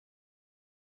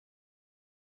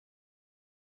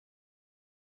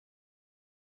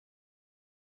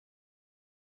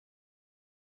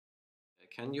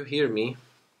Can you hear me?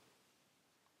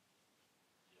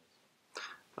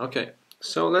 Okay,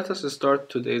 so let us start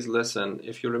today's lesson.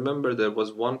 If you remember, there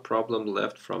was one problem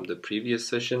left from the previous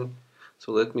session.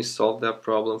 So let me solve that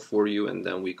problem for you and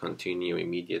then we continue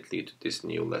immediately to this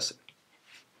new lesson.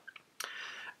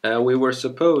 We were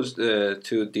supposed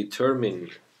to determine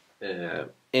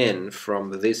n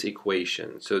from this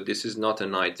equation. So this is not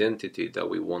an identity that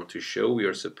we want to show. We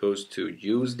are supposed to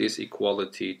use this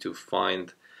equality to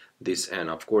find this n.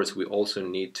 Of course, we also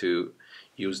need to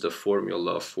use the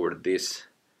formula for this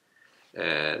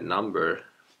number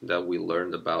that we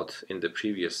learned about in the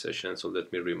previous session. So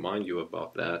let me remind you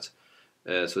about that.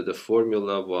 So the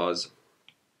formula was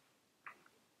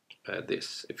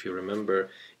this. If you remember,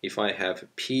 if I have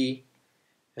p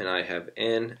and I have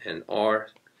n and r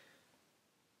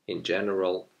in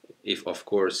general, if of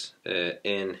course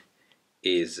n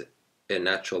is a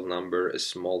natural number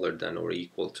smaller than or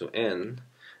equal to n,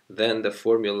 then the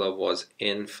formula was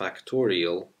n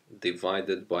factorial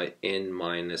divided by n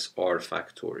minus r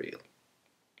factorial.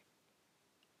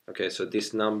 Okay, so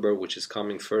this number which is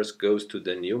coming first goes to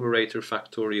the numerator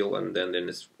factorial, and then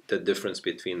the difference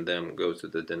between them goes to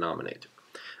the denominator.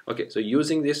 Okay, so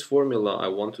using this formula I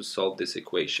want to solve this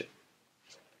equation.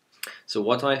 So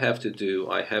what I have to do,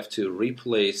 I have to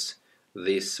replace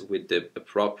this with the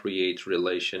appropriate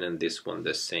relation and this one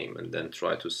the same, and then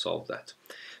try to solve that.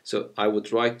 So I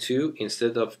would write 2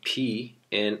 instead of p,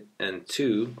 n, and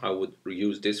 2. I would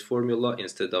use this formula.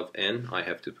 Instead of n, I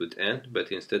have to put n,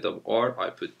 but instead of r,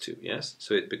 I put 2. Yes,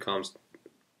 so it becomes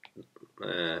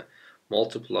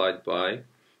multiplied by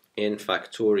n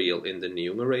factorial in the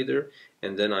numerator,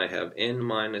 and then I have n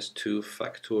minus 2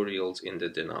 factorials in the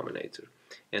denominator.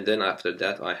 And then after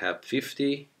that I have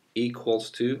 50 equals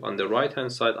to, on the right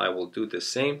hand side I will do the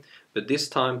same, but this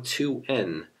time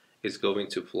 2n is going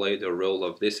to play the role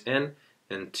of this n,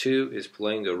 and 2 is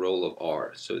playing the role of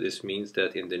r. So this means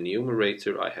that in the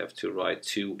numerator I have to write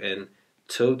 2n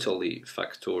totally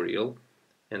factorial,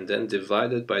 and then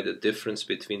divided by the difference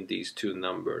between these two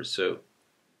numbers, so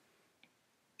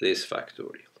this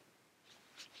factorial.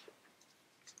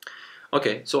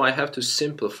 Okay, so I have to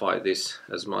simplify this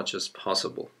as much as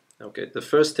possible. Okay, the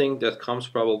first thing that comes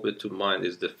probably to mind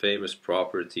is the famous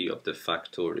property of the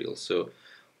factorial. So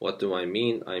what do I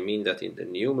mean? I mean that in the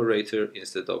numerator,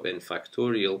 instead of n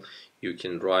factorial, you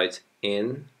can write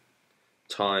n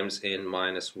times n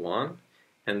minus 1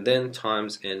 and then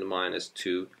times n minus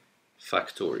 2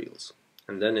 factorials.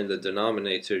 And then in the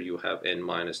denominator you have n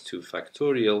minus 2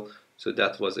 factorial. So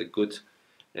that was a good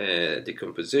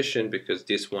decomposition, because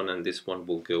this one and this one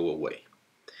will go away.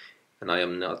 And I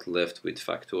am not left with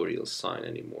factorial sign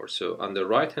anymore. So on the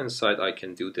right hand side I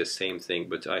can do the same thing,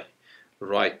 but I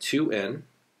write 2n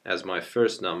as my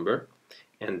first number,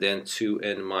 and then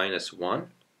 2n minus 1,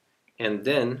 and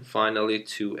then finally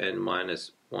 2n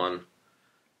minus 1,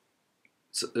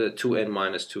 2n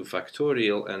minus 2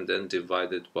 factorial, and then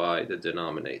divided by the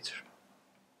denominator.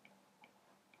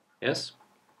 Yes?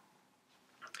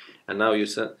 And now you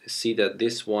see that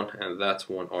this one and that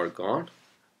one are gone.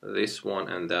 This one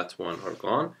and that one are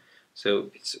gone.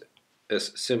 So it's a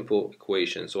simple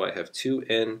equation. So I have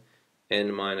 2n,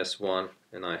 n minus 1,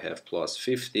 and I have plus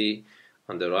 50.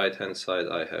 On the right hand side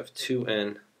I have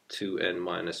 2n, 2n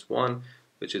minus 1,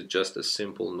 which is just a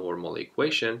simple normal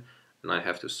equation, and I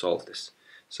have to solve this.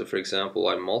 So for example,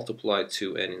 I multiply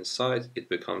 2n inside, it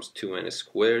becomes 2n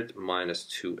squared minus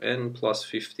 2n plus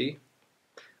 50.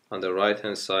 On the right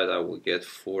hand side I will get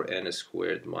 4n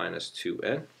squared minus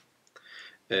 2n.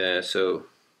 So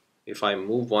if I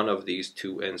move one of these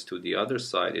two n's to the other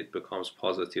side, it becomes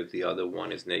positive, the other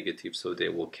one is negative, so they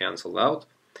will cancel out.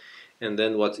 And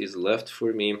then what is left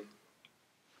for me,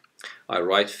 I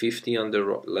write 50 on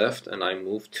the left and I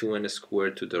move 2n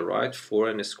squared to the right.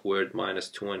 4n squared minus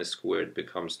 2n squared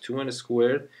becomes 2n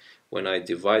squared. When I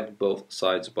divide both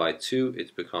sides by 2,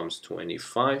 it becomes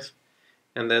 25.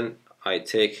 And then I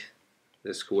take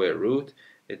the square root,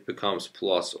 it becomes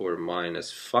plus or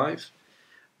minus 5.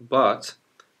 But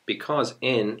because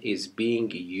n is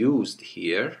being used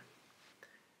here,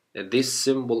 this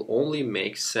symbol only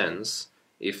makes sense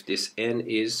if this n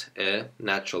is a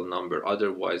natural number.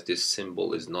 Otherwise this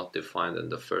symbol is not defined in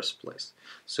the first place.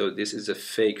 So this is a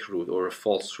fake root or a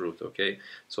false root. Okay,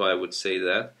 so I would say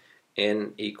that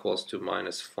n equals to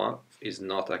minus 5 is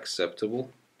not acceptable.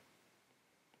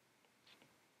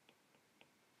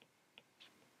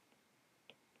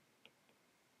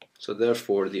 So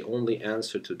therefore the only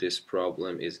answer to this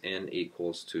problem is n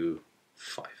equals to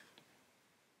 5.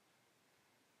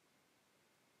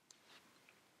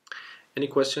 Any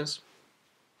questions?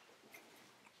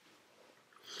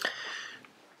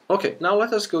 Okay, now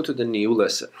let us go to the new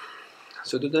lesson.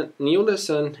 So the new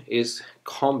lesson is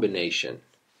combination.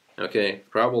 Okay,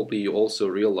 probably you also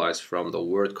realize from the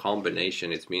word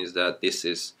combination, it means that this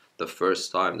is the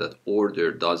first time that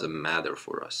order doesn't matter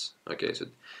for us. Okay, so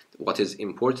what is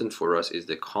important for us is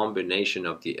the combination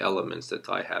of the elements that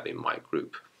I have in my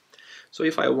group. So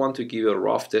if I want to give a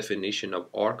rough definition of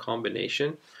R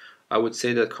combination, I would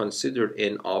say that consider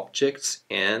n objects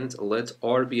and let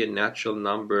R be a natural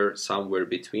number somewhere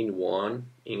between 1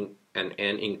 and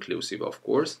n inclusive, of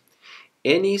course.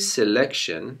 Any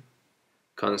selection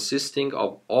consisting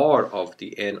of R of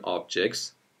the n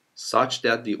objects such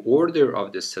that the order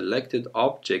of the selected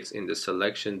objects in the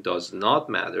selection does not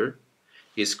matter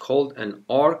is called an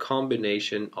R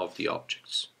combination of the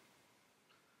objects.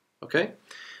 Okay,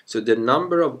 so the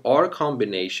number of R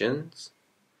combinations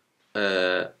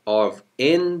of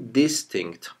n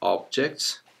distinct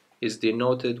objects is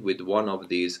denoted with one of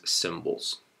these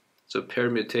symbols. So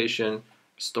permutation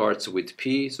starts with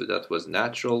P, so that was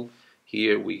natural.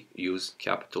 Here we use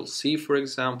capital C, for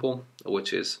example,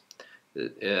 which is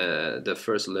the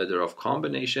first letter of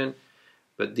combination.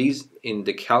 But these in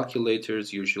the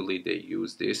calculators usually they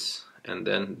use this, and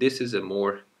then this is a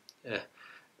more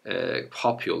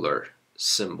popular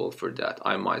symbol for that.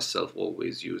 I myself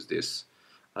always use this.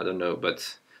 I don't know,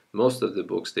 but most of the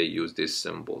books they use this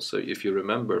symbol. So if you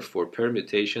remember, for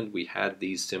permutation we had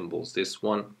these symbols, this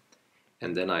one,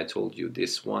 and then I told you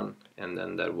this one, and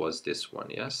then there was this one.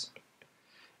 Yes,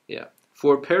 yeah.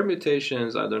 For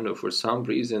permutations, I don't know, for some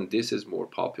reason this is more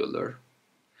popular,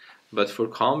 but for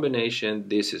combination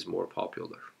this is more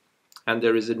popular, and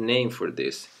there is a name for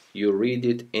this. You read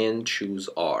it n choose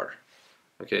R.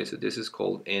 Okay, so this is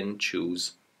called n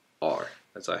choose R,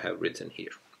 as I have written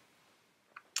here.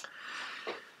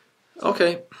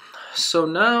 Okay, so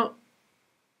now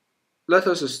let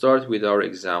us start with our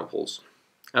examples.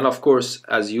 And of course,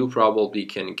 as you probably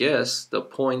can guess, the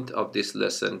point of this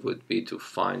lesson would be to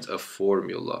find a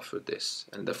formula for this.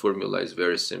 And the formula is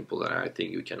very simple, and I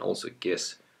think you can also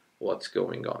guess what's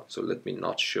going on. So let me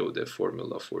not show the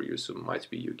formula for you, so might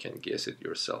be you can guess it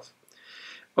yourself.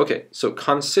 Okay, so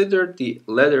consider the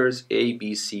letters A,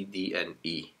 B, C, D, and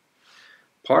E.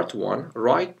 Part 1,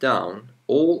 write down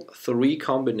all three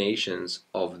combinations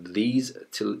of these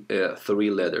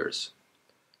three letters.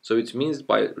 So it means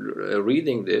by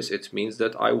reading this, it means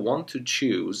that I want to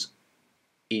choose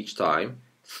each time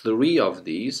three of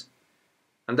these,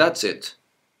 and that's it.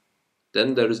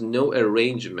 Then there is no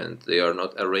arrangement. They are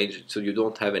not arranged, so you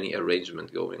don't have any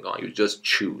arrangement going on. You just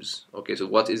choose. Okay, so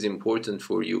what is important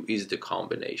for you is the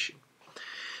combination.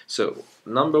 So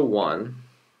number 1,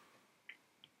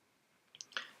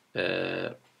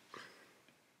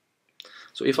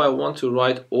 so if I want to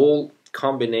write all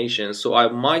combinations, so I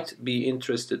might be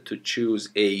interested to choose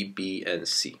A, B, and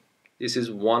C. This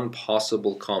is one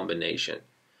possible combination,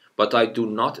 but I do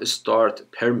not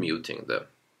start permuting them.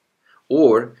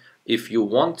 Or if you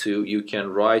want to, you can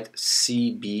write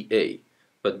CBA,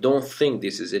 but don't think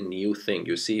this is a new thing.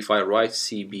 You see, if I write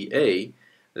CBA,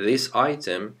 this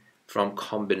item from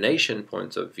combination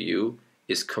point of view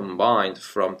is combined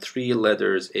from three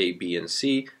letters A, B, and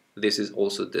C. This is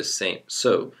also the same.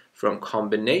 So from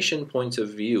combination point of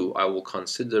view, I will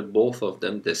consider both of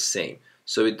them the same.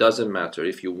 So it doesn't matter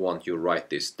if you want, you write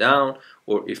this down,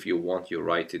 or if you want, you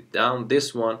write it down,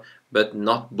 this one, but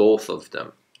not both of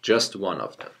them, just one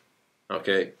of them.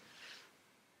 Okay.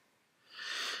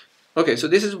 Okay, so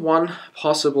this is one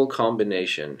possible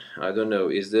combination. I don't know,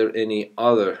 is there any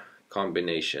other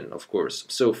combination? Of course.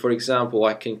 So for example,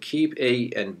 I can keep A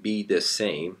and B the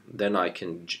same, then I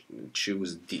can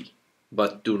choose D,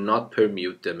 but do not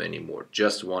permute them anymore,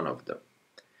 just one of them.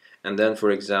 And then for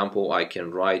example, I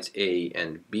can write A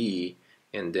and B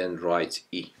and then write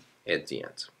E at the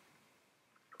end.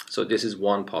 So this is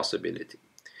one possibility.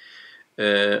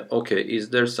 Okay,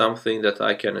 is there something that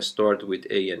I can start with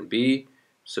A and B?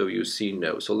 So you see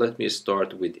no. So let me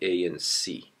start with A and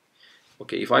C.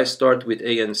 Okay, if I start with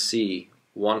A and C,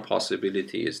 one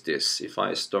possibility is this. If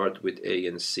I start with A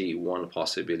and C, one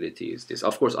possibility is this.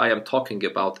 Of course, I am talking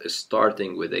about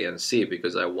starting with A and C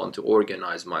because I want to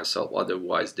organize myself.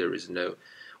 Otherwise, there is no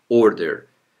order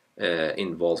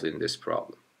involved in this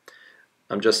problem.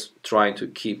 I'm just trying to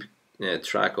keep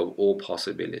track of all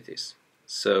possibilities.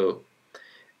 So,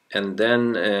 and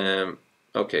then,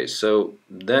 okay, so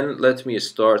then let me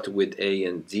start with A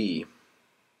and D.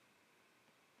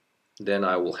 Then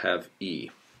I will have E.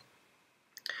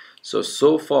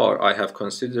 So far I have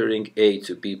considering A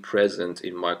to be present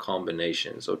in my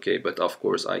combinations, okay, but of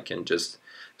course I can just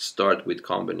start with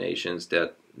combinations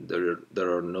that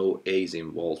there are no A's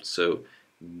involved, so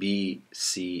B,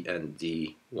 C, and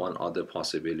D. One other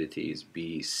possibility is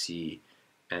B, C,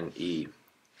 and E.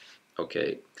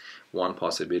 Okay, one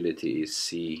possibility is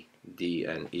C, D,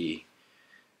 and E.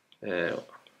 There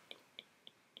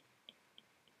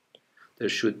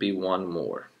should be one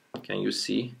more. Can you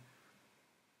see?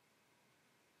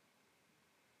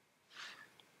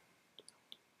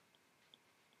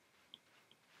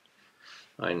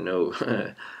 I know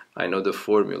I know the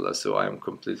formula, so I'm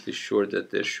completely sure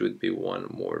that there should be one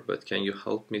more, but can you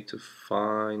help me to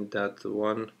find that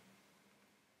one?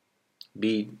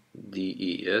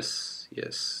 BDE,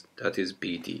 yes, that is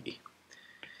BDE.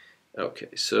 Okay,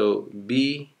 so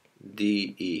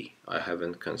BDE, I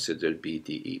haven't considered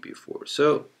BDE before.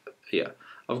 So yeah,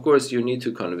 of course you need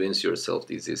to convince yourself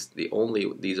these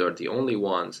are the only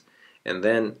ones, and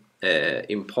then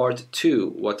in part 2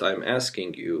 what I'm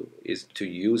asking you is to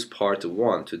use part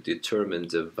 1 to determine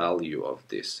the value of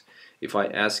this. If I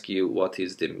ask you what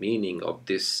is the meaning of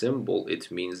this symbol, it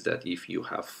means that if you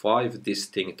have 5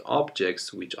 distinct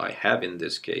objects, which I have in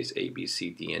this case A, B,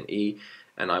 C, D, and E,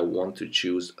 and I want to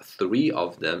choose 3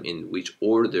 of them, in which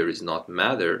order is not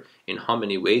matter, in how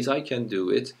many ways I can do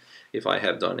it, if I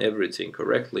have done everything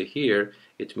correctly here,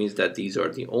 it means that these are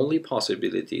the only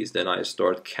possibilities. Then I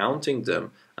start counting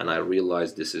them and I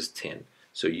realize this is 10.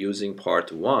 So using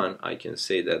part 1, I can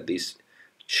say that this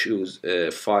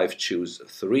 5 choose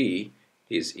 3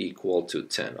 is equal to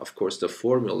 10. Of course, the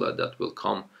formula that will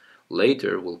come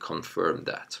later will confirm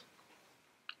that.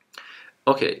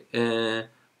 Okay,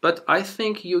 but I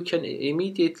think you can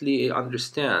immediately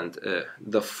understand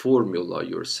the formula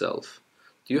yourself.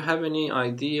 Do you have any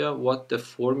idea what the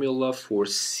formula for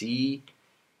C,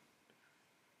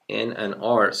 N, and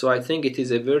R? So I think it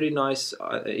is a very nice,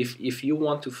 if you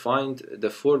want to find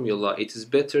the formula, it is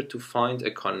better to find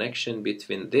a connection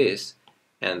between this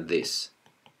and this.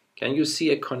 Can you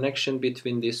see a connection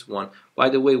between this one? By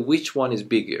the way, which one is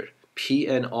bigger, P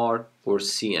and R or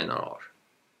C and R?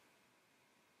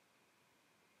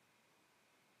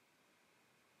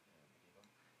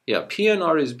 Yeah, P and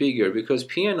R is bigger because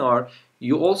P and R,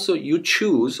 you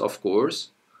choose, of course,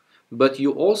 but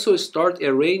you also start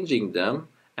arranging them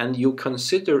and you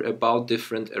consider about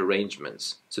different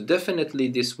arrangements. So definitely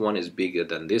this one is bigger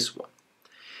than this one.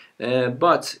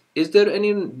 But is there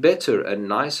any better and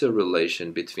nicer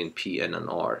relation between P and an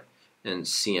R and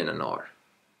C and an R?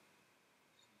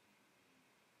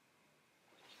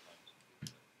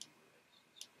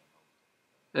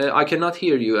 I cannot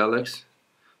hear you, Alex.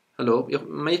 Hello, you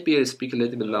might be able to speak a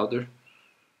little bit louder.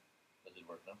 Does it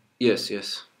work now? Yes,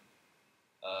 yes.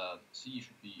 C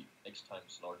should be x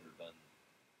times larger than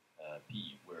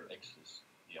P, where x is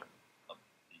the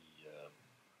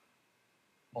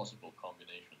possible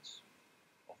combinations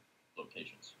of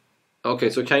locations. Okay,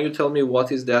 so can you tell me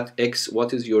what is that x?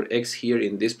 What is your x here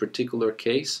in this particular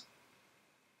case?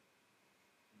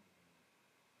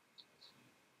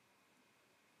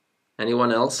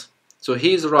 Anyone else? So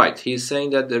he's right. He's saying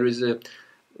that there is a.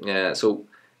 So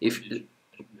if.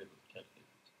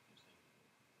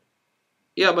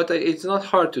 Yeah, but it's not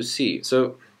hard to see.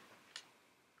 So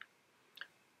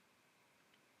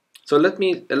let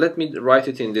me write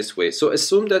it in this way. So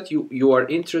assume that you are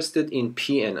interested in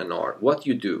P and an R. What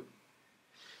you do?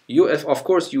 Of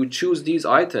course you choose these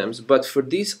items, but for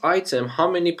this item, how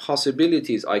many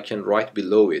possibilities I can write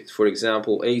below it? For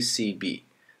example, A, C, B.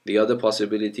 The other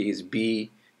possibility is B,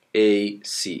 A,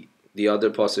 C. The other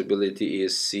possibility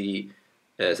is C.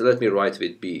 So let me write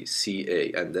with B, C,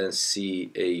 A, and then C,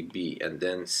 A, B, and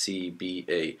then C, B,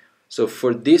 A. So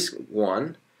for this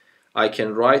one, I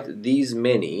can write these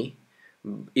many.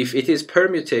 If it is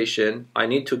permutation, I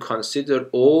need to consider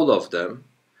all of them.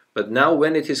 But now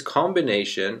when it is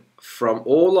combination, from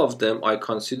all of them, I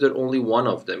consider only one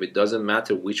of them. It doesn't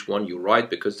matter which one you write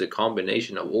because the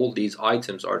combination of all these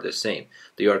items are the same.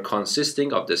 They are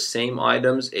consisting of the same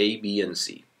items A, B, and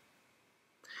C.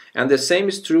 And the same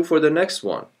is true for the next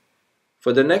one.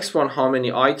 For the next one, how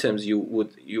many items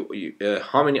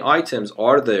how many items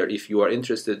are there if you are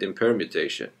interested in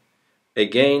permutation?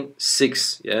 Again,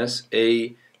 6. Yes,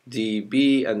 A, D,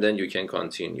 B, and then you can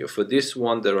continue. For this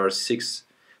one, there are 6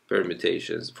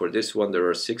 permutations. For this one, there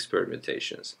are 6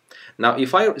 permutations. Now,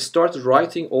 if I start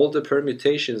writing all the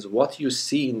permutations, what you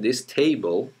see in this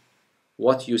table,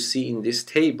 would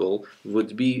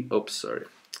be, oops, sorry.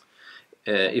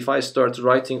 If I start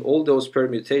writing all those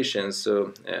permutations,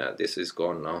 so this is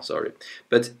gone now, sorry.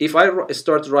 But if I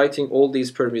start writing all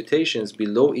these permutations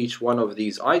below each one of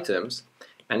these items,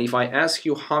 and if I ask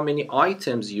you how many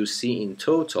items you see in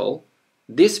total,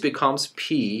 this becomes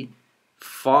P,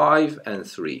 5, and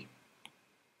 3.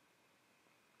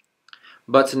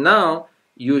 But now,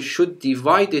 you should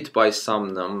divide it by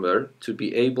some number to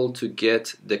be able to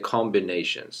get the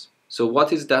combinations. So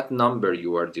what is that number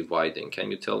you are dividing?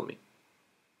 Can you tell me?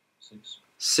 6.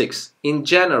 6. In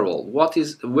general,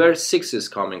 where 6 is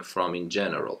coming from in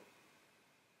general?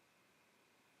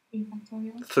 3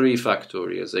 factorial. 3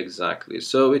 factorials, exactly.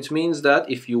 So it means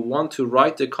that if you want to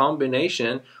write the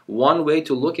combination, one way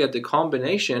to look at the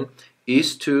combination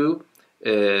is to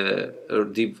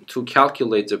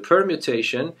calculate the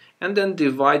permutation and then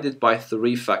divide it by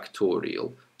 3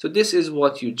 factorial. So this is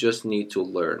what you just need to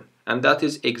learn. And that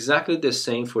is exactly the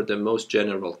same for the most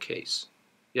general case.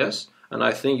 Yes? And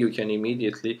I think you can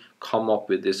immediately come up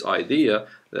with this idea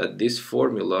that this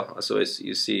formula, so as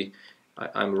you see,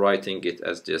 I'm writing it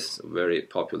as this very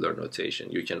popular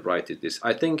notation. You can write it this.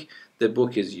 I think the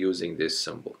book is using this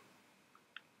symbol.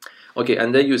 Okay,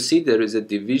 and then you see there is a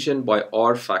division by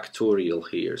r factorial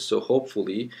here. So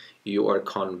hopefully you are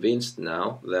convinced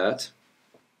now that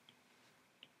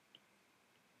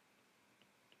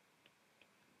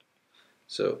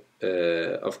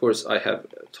of course I have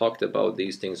talked about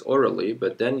these things orally,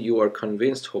 but then you are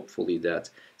convinced hopefully that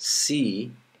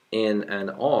C, N,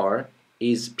 and R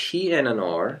is P, N, and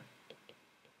R,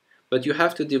 but you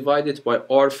have to divide it by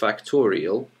r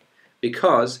factorial,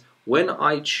 because when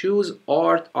I choose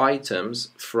r items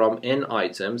from n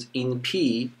items in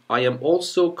P, I am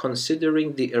also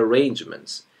considering the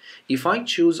arrangements. If I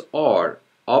choose r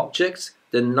objects,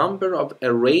 the number of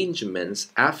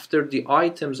arrangements after the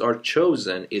items are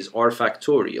chosen is r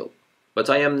factorial. But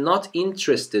I am not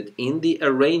interested in the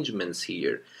arrangements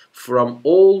here. From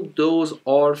all those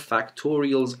r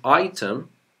factorial's item,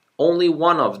 only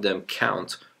one of them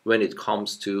count when it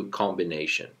comes to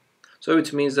combination. So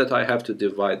it means that I have to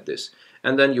divide this.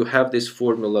 And then you have this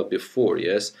formula before,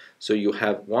 yes? So you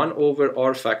have 1 over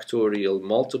r factorial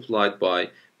multiplied by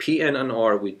Pn and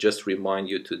r. We just remind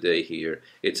you today here,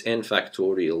 it's n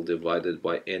factorial divided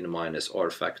by n minus r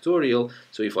factorial.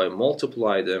 So if I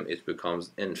multiply them, it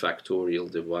becomes n factorial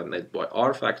divided by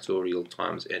r factorial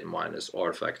times n minus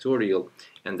r factorial.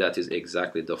 And that is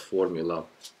exactly the formula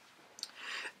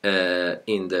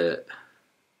in the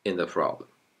problem.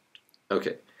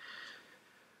 Okay.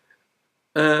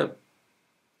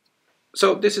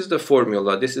 So this is the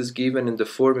formula. This is given in the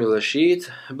formula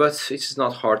sheet, but it's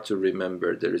not hard to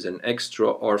remember. There is an extra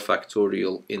r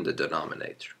factorial in the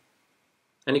denominator.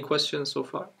 Any questions so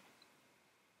far?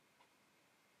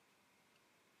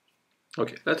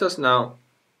 Okay, let us now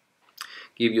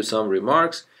give you some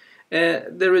remarks.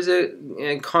 There is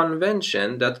a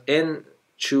convention that n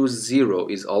choose 0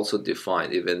 is also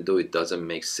defined, even though it doesn't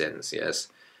make sense, yes?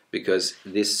 Because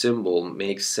this symbol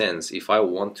makes sense if I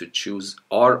want to choose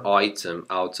r item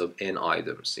out of n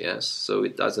items, yes? So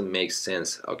it doesn't make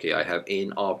sense, okay, I have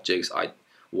n objects, I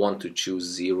want to choose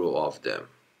 0 of them.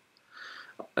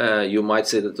 You might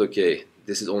say that, okay,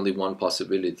 this is only one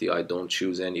possibility, I don't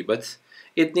choose any, but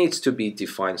it needs to be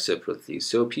defined separately.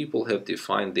 So people have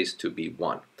defined this to be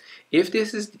 1. If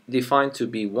this is defined to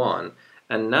be 1,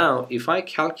 and now, if I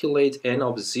calculate n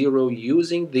of 0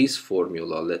 using this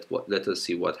formula, let us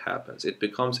see what happens. It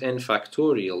becomes n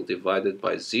factorial divided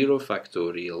by 0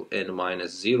 factorial, n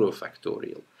minus 0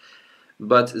 factorial.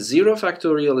 But 0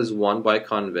 factorial is 1 by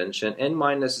convention, n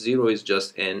minus 0 is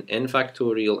just n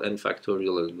factorial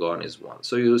is gone is 1.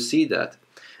 So you see that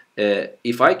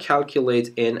if I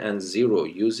calculate n and 0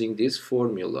 using this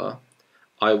formula,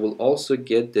 I will also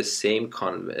get the same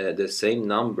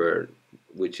number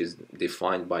which is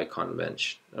defined by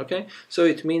convention. Okay, so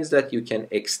it means that you can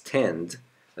extend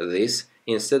this.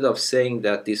 Instead of saying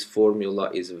that this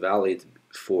formula is valid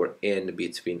for n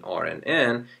between r and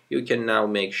n, you can now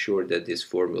make sure that this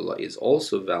formula is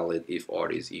also valid if r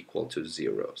is equal to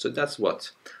 0. So that's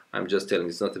what I'm just telling.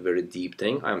 It's not a very deep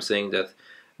thing. I'm saying that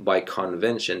by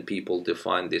convention people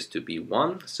define this to be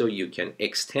 1, so you can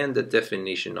extend the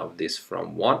definition of this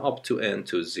from 1 up to n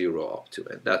to 0 up to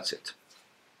n. That's it.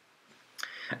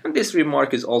 And this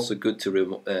remark is also good to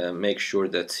make sure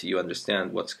that you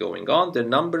understand what's going on. The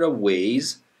number of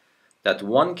ways that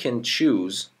one can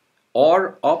choose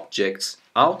r objects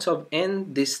out of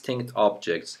n distinct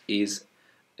objects is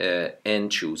n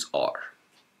choose r.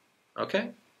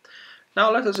 Okay?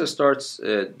 Now let us start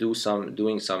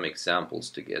doing some examples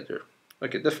together.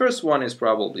 Okay, the first one is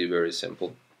probably very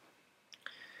simple.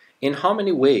 In how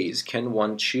many ways can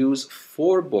one choose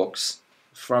 4 books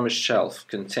from a shelf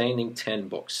containing 10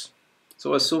 books?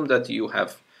 So assume that you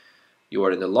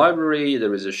are in the library,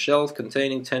 there is a shelf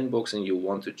containing 10 books and you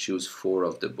want to choose 4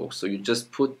 of the books. So you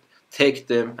just put take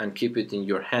them and keep it in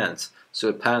your hands. So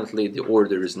apparently the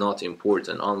order is not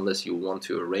important unless you want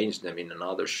to arrange them in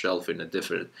another shelf in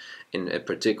a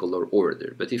particular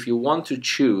order. But if you want to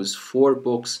choose 4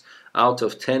 books out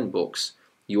of 10 books,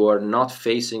 you are not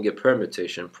facing a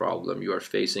permutation problem, you are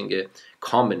facing a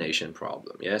combination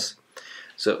problem. Yes?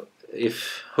 So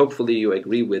if hopefully you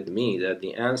agree with me that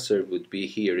the answer would be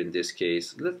here in this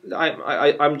case.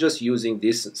 I'm just using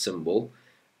this symbol,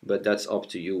 but that's up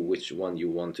to you which one you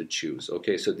want to choose.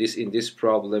 Okay, so in this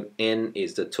problem, n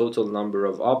is the total number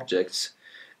of objects.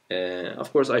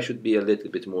 Of course, I should be a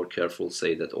little bit more careful,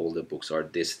 say that all the books are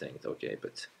distinct. Okay,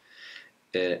 but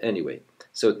anyway,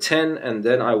 so 10, and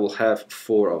then I will have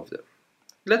 4 of them.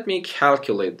 Let me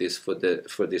calculate this for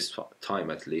this time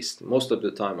at least. Most of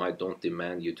the time I don't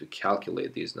demand you to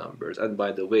calculate these numbers. And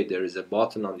by the way, there is a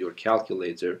button on your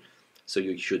calculator, so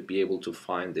you should be able to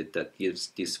find it, that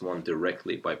gives this one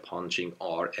directly by punching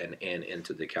R and N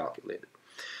into the calculator.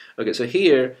 Okay, so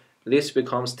here this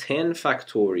becomes 10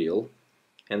 factorial,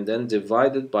 and then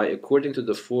divided by, according to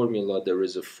the formula, there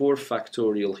is a 4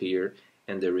 factorial here,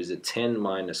 and there is a 10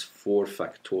 minus 4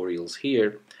 factorials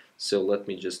here. So let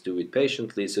me just do it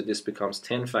patiently. So this becomes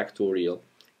 10 factorial,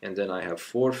 and then I have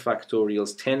 4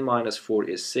 factorials. 10 minus 4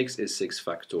 is 6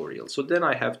 factorial. So then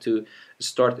I have to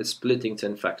start splitting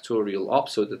 10 factorial up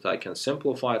so that I can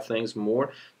simplify things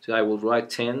more. So I will write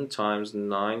 10 times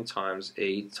 9 times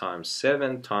 8 times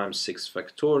 7 times 6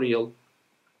 factorial.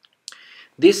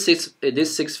 This 6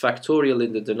 factorial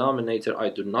in the denominator, I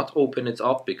do not open it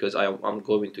up because I'm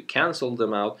going to cancel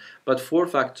them out, but 4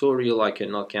 factorial I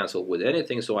cannot cancel with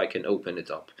anything, so I can open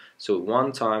it up. So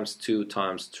 1 times 2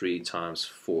 times 3 times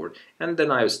 4, and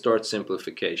then I start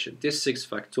simplification. This 6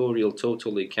 factorial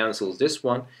totally cancels this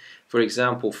one. For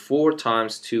example, 4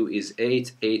 times 2 is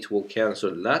 8, 8 will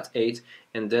cancel that 8,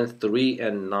 and then 3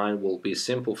 and 9 will be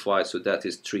simplified, so that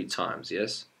is 3 times,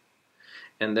 yes?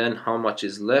 And then how much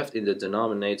is left in the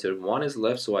denominator? 1 is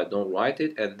left, so I don't write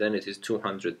it, and then it is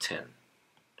 210.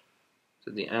 So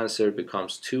the answer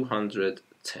becomes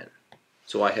 210.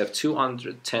 So I have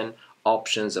 210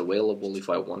 options available if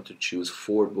I want to choose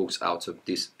 4 books out of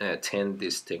this 10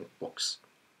 distinct books.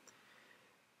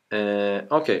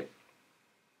 Okay.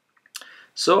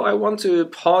 So I want to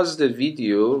pause the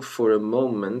video for a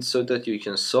moment so that you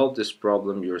can solve this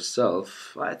problem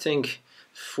yourself. I think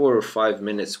 4 or 5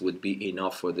 minutes would be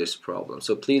enough for this problem.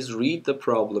 So please read the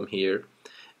problem here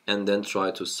and then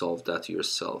try to solve that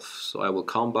yourself. So I will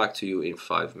come back to you in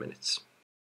 5 minutes.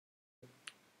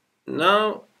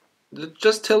 Now,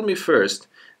 just tell me first,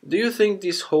 do you think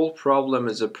this whole problem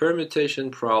is a permutation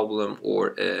problem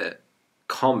or a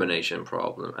combination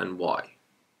problem, and why?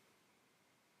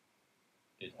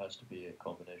 It has to be a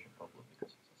combination problem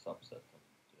because it's a subset,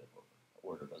 and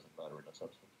order doesn't matter in a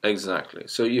subset. Exactly.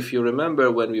 So if you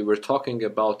remember when we were talking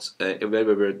about, when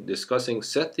we were discussing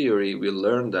set theory, we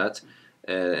learned that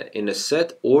in a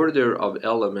set, order of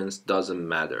elements doesn't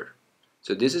matter.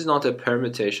 So this is not a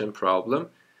permutation problem.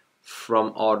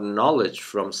 From our knowledge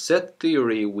from set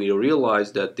theory, we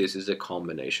realize that this is a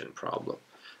combination problem.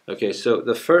 Okay, so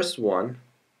the first one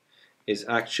is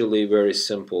actually very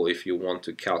simple if you want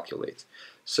to calculate.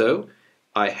 So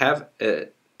I have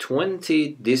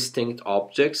 20 distinct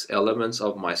objects, elements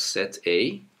of my set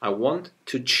A. I want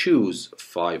to choose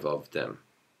 5 of them.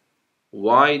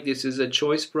 Why this is a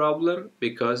choice problem?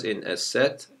 Because in a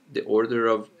set, the order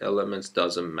of elements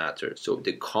doesn't matter. So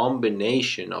the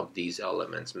combination of these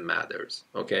elements matters.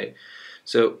 Okay,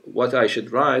 so what I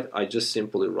should write, I just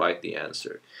simply write the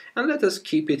answer. And let us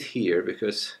keep it here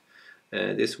because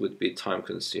this would be time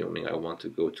consuming. I want to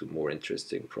go to more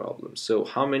interesting problems. So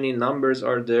how many numbers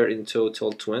are there in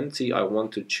total? 20. I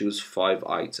want to choose 5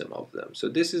 items of them. So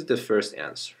this is the first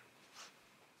answer.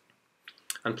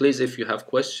 And please, if you have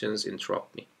questions,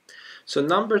 interrupt me. So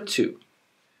number 2.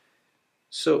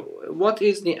 So what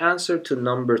is the answer to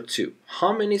number 2?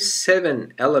 How many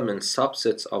 7 element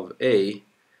subsets of A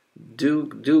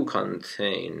do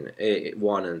contain A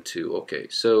 1 and 2? Okay,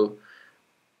 so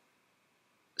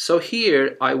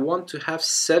here I want to have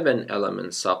 7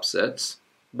 element subsets,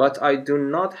 but I do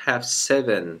not have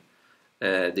 7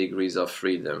 degrees of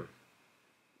freedom.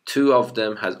 2 of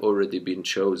them has already been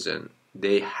chosen.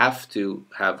 They have to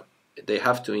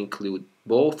include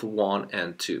both 1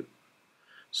 and 2.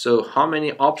 So how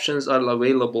many options are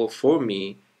available for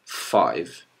me?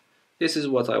 5. This is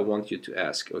what I want you to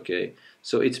ask, okay?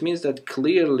 So it means that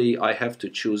clearly I have to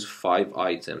choose 5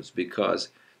 items because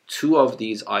 2 of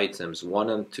these items, 1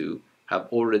 and 2, have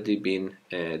already been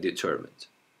determined.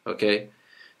 Okay,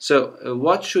 so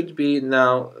what should be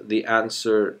now the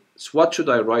answer? So what should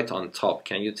I write on top?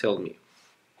 Can you tell me?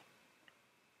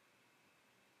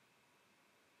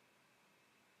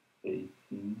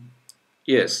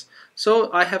 Yes. So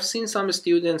I have seen some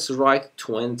students write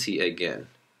 20 again.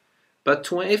 But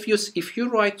if you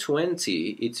write 20,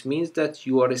 it means that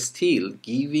you are still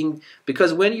giving,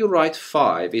 because when you write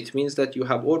 5, it means that you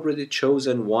have already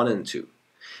chosen 1 and 2.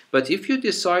 But if you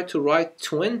decide to write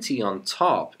 20 on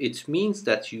top, it means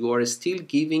that you are still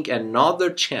giving another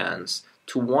chance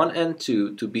to 1 and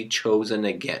 2 to be chosen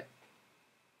again.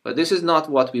 But this is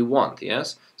not what we want,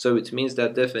 yes? So it means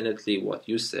that definitely what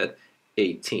you said,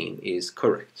 18, is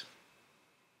correct.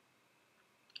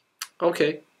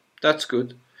 Okay, that's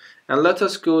good. And let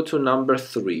us go to number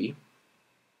 3.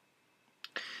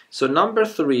 So number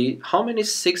 3, how many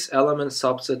 6-element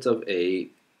subsets of A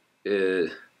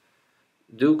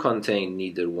do contain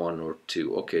neither 1 nor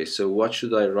 2? Okay, so what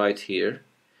should I write here?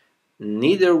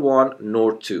 Neither 1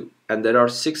 nor 2. And there are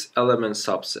 6-element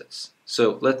subsets.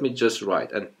 So let me just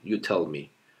write and you tell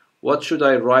me. What should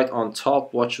I write on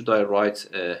top? What should I write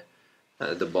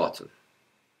at the bottom?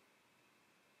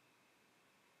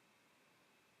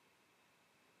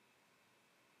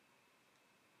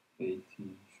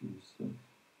 18, choose 6.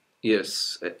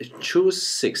 Yes, choose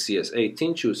 6. Yes,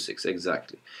 18, choose 6,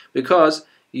 exactly. Because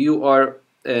you are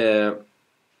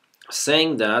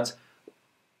saying that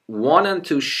 1 and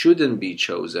 2 shouldn't be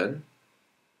chosen.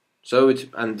 So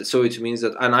it means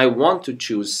that, and I want to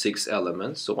choose 6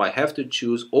 elements, so I have to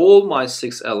choose all my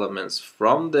 6 elements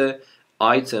from the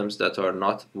items that are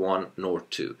not 1 nor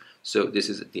 2. So this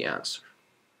is the answer.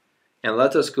 And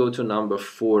let us go to number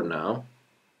 4 now.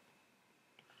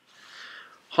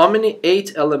 How many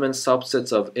 8-element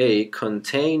subsets of A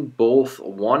contain both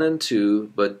 1 and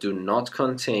 2 but do not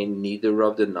contain neither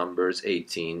of the numbers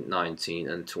 18, 19,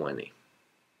 and 20?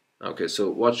 Okay, so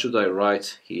what should I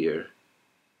write here?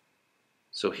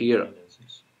 So here, 15 and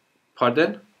 6.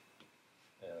 pardon?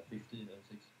 15 and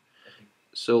 6, I think.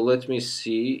 So let me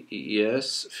see.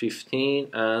 Yes, 15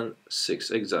 and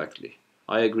 6, exactly.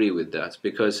 I agree with that,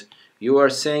 because you are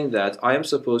saying that I am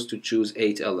supposed to choose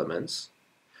 8 elements,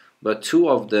 but 2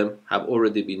 of them have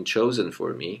already been chosen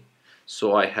for me,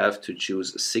 so I have to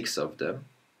choose 6 of them.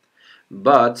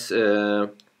 But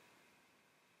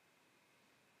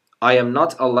I am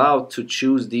not allowed to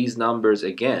choose these numbers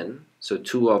again, so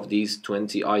 2 of these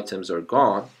 20 items are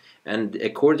gone, and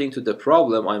according to the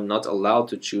problem I'm not allowed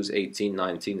to choose 18,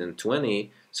 19, and 20,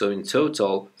 so in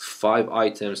total 5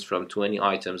 items from 20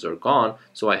 items are gone,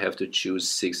 so I have to choose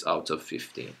 6 out of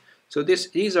 15. So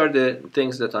these are the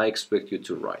things that I expect you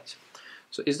to write.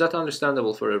 So is that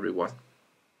understandable for everyone?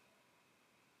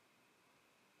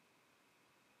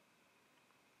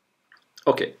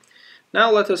 Okay, now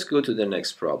let us go to the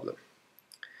next problem.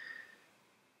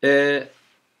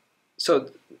 So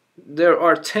there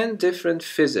are 10 different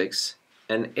physics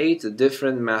and 8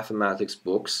 different mathematics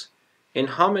books. In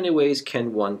how many ways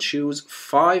can one choose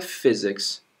 5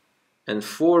 physics and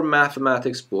 4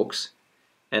 mathematics books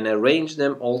and arrange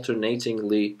them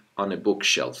alternatingly on a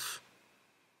bookshelf?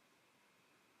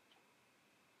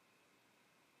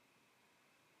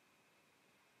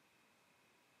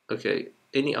 Okay,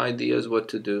 any ideas what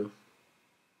to do?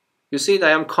 You see that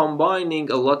I am combining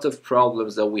a lot of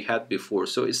problems that we had before,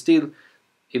 so it's still,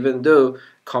 even though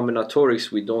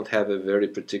combinatorics we don't have a very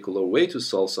particular way to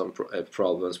solve some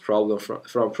problems.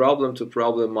 From problem to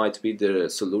problem might be the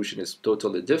solution is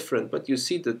totally different, but you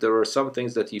see that there are some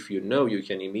things that if you know, you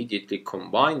can immediately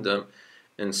combine them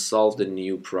and solve the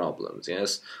new problems.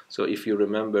 Yes, so if you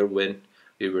remember when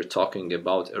we were talking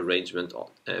about arrangement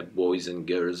boys and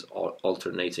girls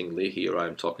alternatingly, here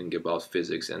I'm talking about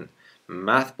physics and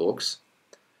math books.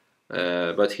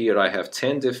 But here I have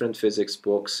 10 different physics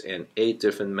books and 8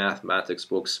 different mathematics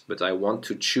books, but I want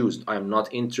to choose. I'm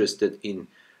not interested in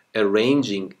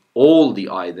arranging all the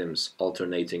items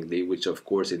alternatingly, which of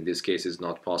course in this case is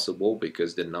not possible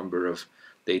because the number of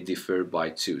they differ by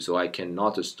 2. So I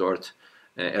cannot start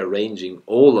arranging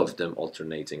all of them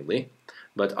alternatingly.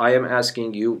 But I am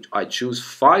asking you, I choose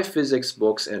 5 physics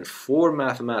books and 4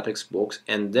 mathematics books,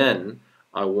 and then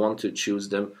I want to choose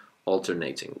them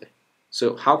alternatingly.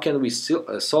 So how can we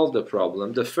still solve the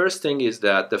problem? The first thing is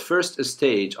that the first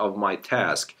stage of my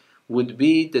task would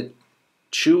be the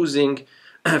choosing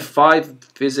 5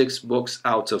 physics books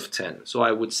out of 10. So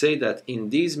I would say that in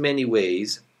these many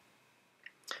ways,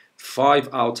 5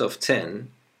 out of 10,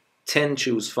 10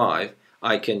 choose 5,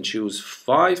 I can choose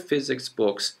 5 physics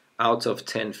books out of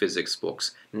 10 physics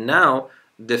books. Now,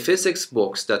 the physics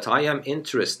books that I am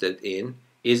interested in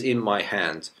is in my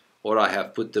hand, or I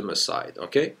have put them aside,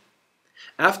 okay?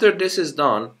 After this is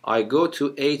done, I go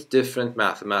to 8 different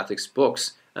mathematics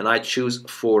books and I choose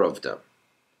 4 of them.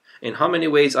 In how many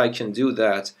ways I can do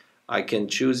that? I can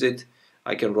choose it,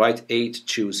 I can write 8,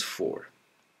 choose 4.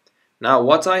 Now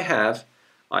what I have,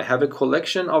 I have a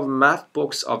collection of math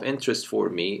books of interest for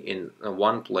me in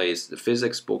one place, the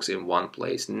physics books in one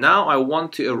place. Now I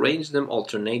want to arrange them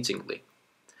alternatingly.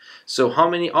 So how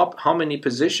many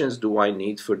positions do I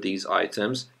need for these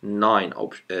items? 9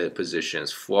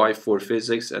 positions, 5 for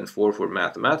physics and 4 for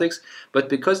mathematics. But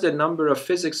because the number of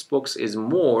physics books is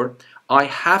more, I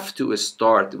have to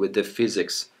start with the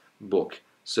physics book.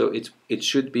 So it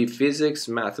should be physics,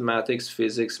 mathematics,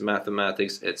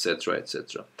 etc.,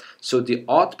 etc. So the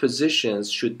odd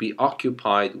positions should be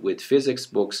occupied with physics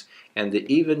books, and the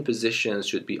even positions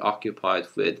should be occupied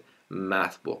with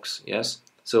math books. Yes.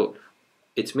 So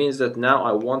it means that now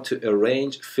I want to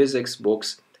arrange physics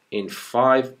books in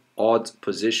 5 odd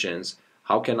positions.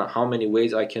 How many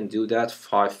ways I can do that?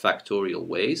 5 factorial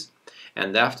ways.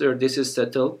 And after this is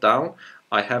settled down,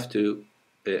 I have to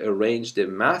arrange the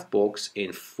math books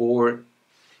in 4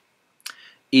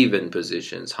 even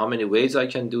positions. How many ways I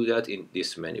can do that? In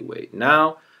this many ways.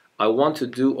 Now I want to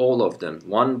do all of them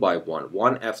one by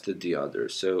one after the other.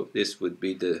 So this would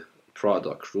be the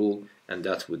product rule, and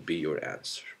that would be your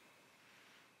answer.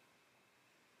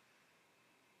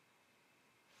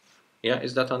 Yeah,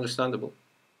 is that understandable?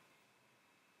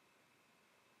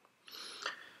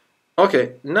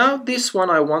 Okay, now this one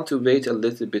I want to wait a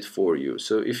little bit for you.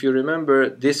 So if you remember,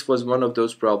 this was one of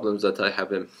those problems that I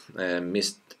have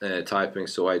missed typing,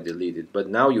 so I deleted. But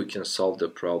now you can solve the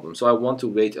problem. So I want to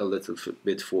wait a little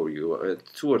bit for you.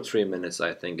 2 or 3 minutes,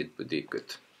 I think it would be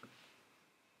good.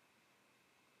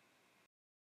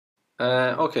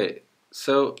 Okay,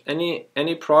 so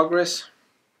any progress?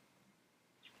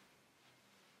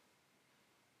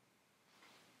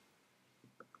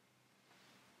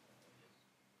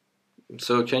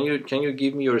 So can you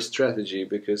give me your strategy,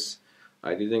 because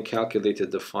I didn't calculate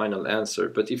the final answer.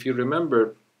 But if you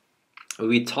remember,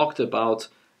 we talked about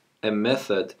a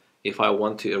method if I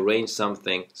want to arrange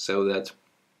something so that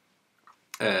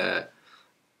I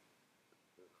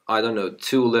don't know,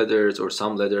 2 letters or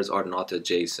some letters are not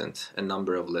adjacent, a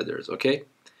number of letters, okay?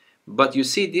 But you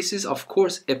see, this is of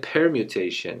course a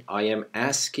permutation. I am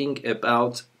asking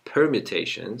about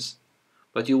permutations.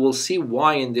 But you will see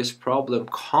why in this problem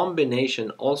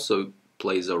combination also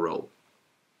plays a role.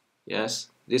 Yes,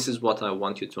 this is what I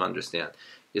want you to understand.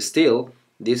 Still,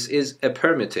 this is a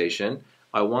permutation.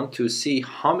 I want to see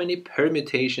how many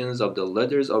permutations of the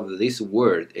letters of this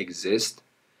word exist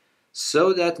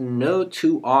so that no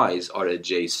 2 I's are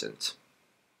adjacent.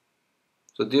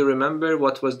 So do you remember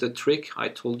what was the trick I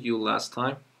told you last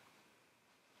time?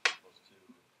 It was to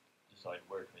decide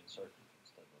where to insert it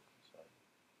instead of decide.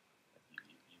 You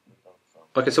put down some.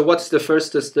 Okay, so what's the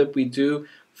first step we do?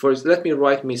 First, let me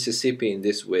write Mississippi in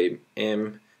this way: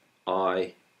 M-I-S-S,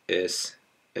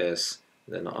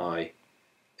 then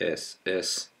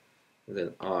I-S-S,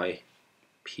 then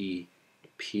I-P-P,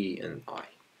 and I.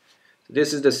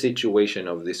 This is the situation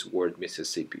of this word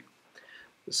Mississippi.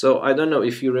 So I don't know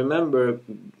if you remember,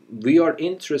 we are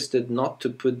interested not to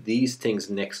put these things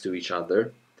next to each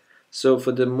other. So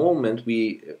for the moment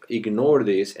we ignore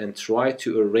this and try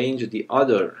to arrange the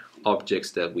other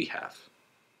objects that we have.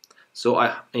 So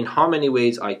in how many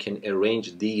ways I can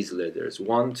arrange these letters?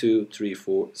 1, 2, 3,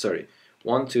 4,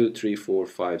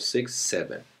 5, 6,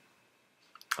 7.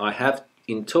 I have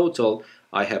in total,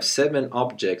 I have 7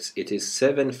 objects. It is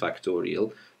 7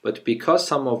 factorial, but because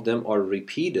some of them are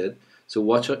repeated, so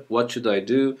what should I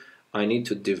do? I need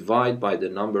to divide by the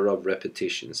number of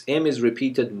repetitions. M is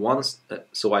repeated once,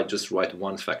 so I just write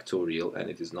 1 factorial, and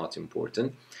it is not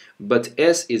important. But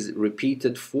S is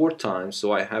repeated 4 times,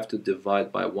 so I have to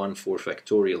divide by 1 4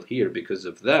 factorial here because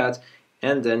of that,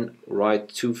 and then write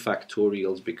 2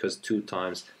 factorials because 2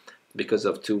 times, because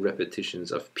of 2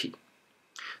 repetitions of P.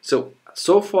 So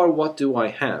far what do I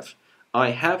have?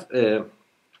 I have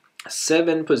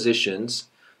 7 positions.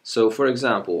 So for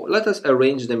example, let us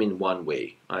arrange them in one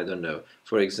way. I don't know.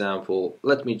 For example,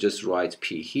 let me just write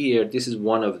P here. This is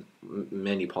one of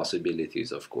many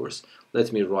possibilities, of course.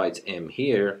 Let me write M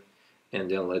here, and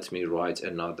then let me write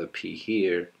another P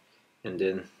here, and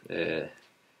then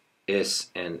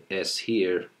S and S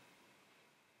here.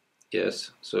 Yes,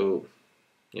 so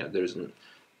yeah, there's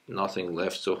nothing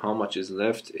left. So how much is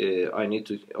left? I need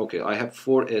to, okay, I have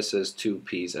 4 S's, 2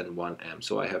 P's, and 1 M.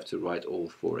 So I have to write all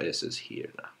 4 S's here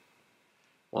now.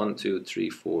 1, 2, 3,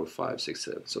 4, 5, 6,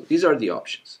 7. So these are the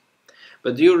options.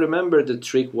 But do you remember the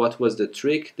trick? What was the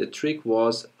trick? The trick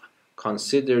was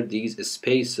consider these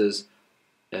spaces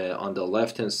on the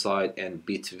left hand side and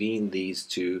between these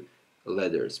 2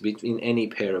 letters, between any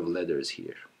pair of letters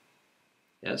here.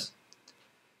 Yes?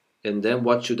 And then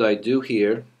what should I do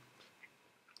here?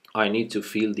 I need to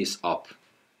fill this up.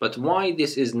 But why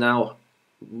this is now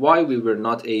why we were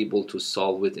not able to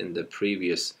solve it in the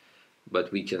previous,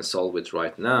 but we can solve it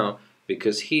right now,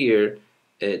 because here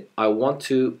I want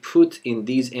to put in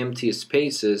these empty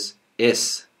spaces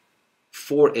S,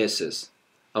 4 S's.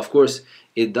 Of course,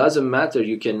 it doesn't matter.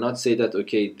 You cannot say that,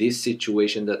 okay, this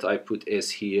situation that I put S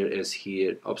here, S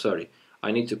here. Oh, sorry.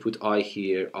 I need to put I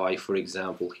here, I, for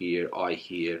example, here, I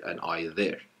here, and I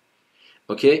there.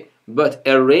 Okay? But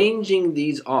arranging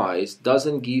these I's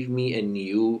doesn't give me a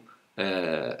new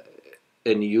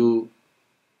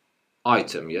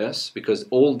item, yes? Because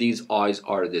all these I's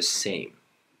are the same.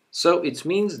 So it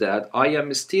means that I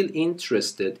am still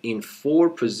interested in 4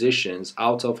 positions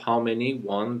out of how many?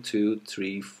 1, 2,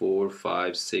 3, 4,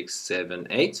 5, 6, 7,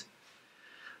 8.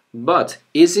 But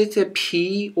is it a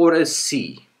P or a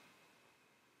C?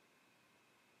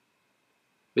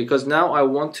 Because now I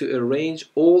want to arrange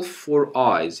all 4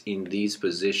 I's in these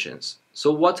positions.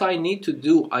 So what I need to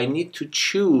do, I need to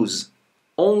choose.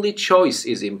 Only choice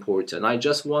is important. I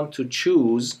just want to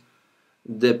choose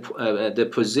the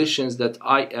positions that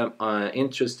I am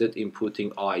interested in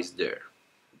putting I's there.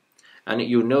 And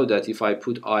you know that if I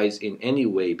put I's in any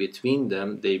way between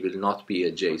them, they will not be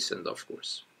adjacent, of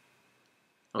course.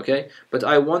 Okay, but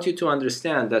I want you to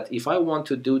understand that if I want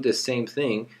to do the same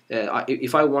thing,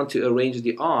 if I want to arrange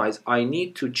the I's, I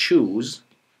need to choose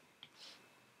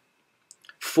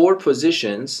 4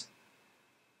 positions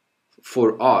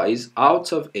for I's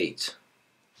out of 8.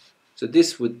 So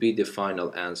this would be the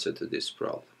final answer to this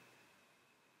problem.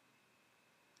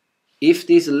 If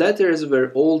these letters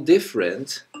were all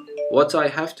different, what I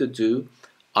have to do,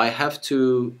 I have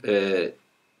to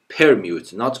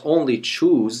permute, not only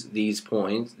choose these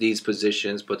points, these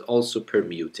positions, but also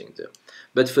permuting them.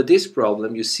 But for this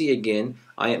problem, you see again,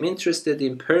 I am interested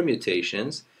in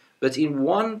permutations, but in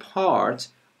one part,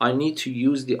 I need to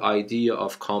use the idea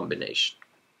of combination.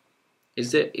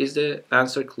 Is the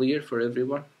answer clear for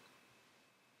everyone?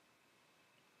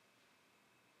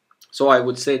 So I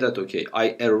would say that, okay,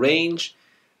 I arrange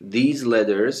these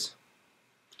letters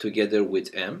together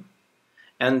with M,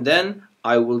 and then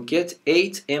I will get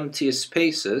 8 empty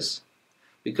spaces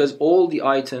because all the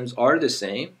items are the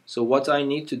same. So what I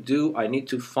need to do, I need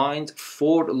to find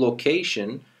 4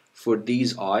 locations for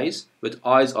these I's, but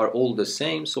I's are all the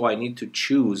same, so I need to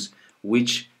choose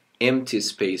which empty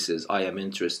spaces I am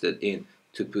interested in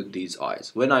to put these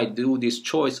I's. When I do this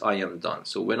choice, I am done.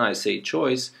 So when I say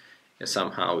choice,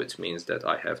 somehow it means that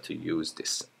I have to use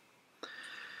this.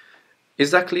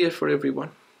 Is that clear for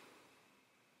everyone?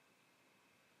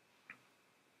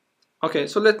 Okay,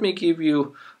 so let me give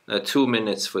you 2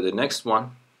 minutes for the next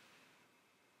one.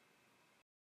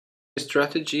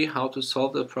 Strategy, how to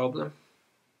solve the problem.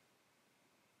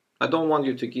 I don't want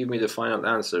you to give me the final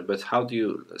answer, but how do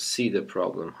you see the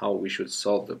problem, how we should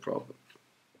solve the problem?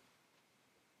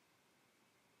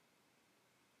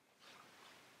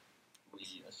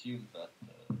 We assume that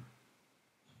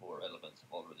 4 elements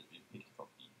have already been picked from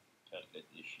the calculate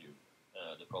the issue,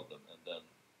 the problem, and then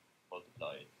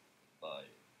multiply it by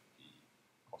the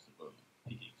possible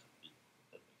pickings of B.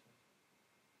 That makes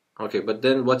sense. Okay, but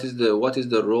then what is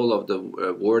the role of the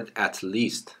word at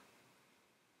least?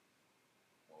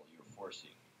 Well, you're forcing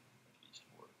at least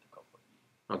 4 to come from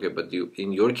B. Okay, but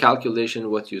in your calculation,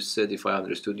 what you said, if I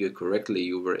understood you correctly,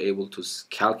 you were able to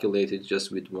calculate it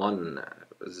just with one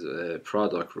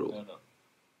product rule. No.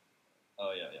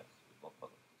 Oh yeah, with one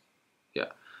product.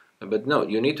 Yeah, but no,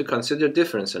 you need to consider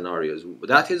different scenarios.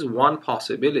 That is one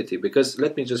possibility, because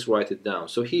let me just write it down.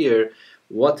 So here,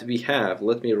 what we have,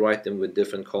 let me write them with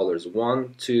different colors.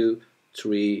 1, 2,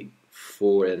 3,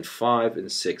 4, and 5,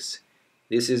 and 6.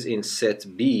 This is in set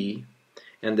B,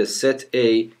 and the set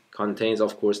A contains,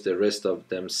 of course, the rest of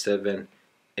them, 7,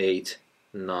 8,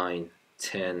 9,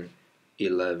 10,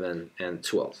 11, and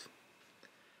 12.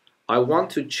 I want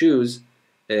to choose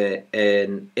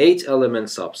an 8-element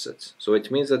subset. So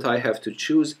it means that I have to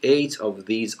choose 8 of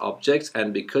these objects,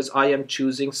 and because I am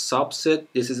choosing subset,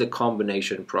 this is a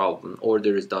combination problem.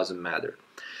 Order doesn't matter.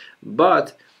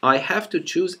 But I have to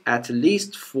choose at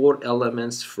least 4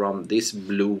 elements from these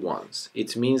blue ones.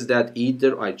 It means that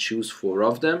either I choose 4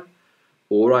 of them,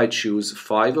 or I choose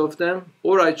 5 of them,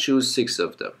 or I choose 6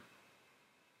 of them.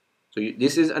 So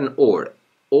this is an or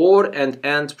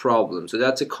and problem. So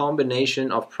that's a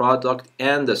combination of product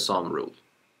and the sum rule.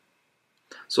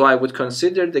 So I would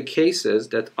consider the cases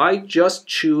that I just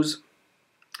choose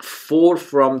 4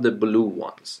 from the blue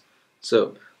ones.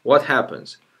 So what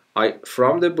happens?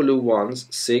 From the blue ones,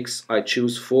 6, I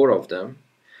choose 4 of them.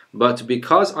 But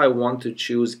because I want to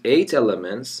choose 8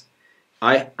 elements,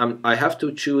 I have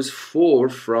to choose 4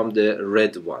 from the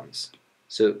red ones.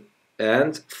 So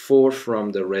and 4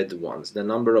 from the red ones. The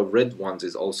number of red ones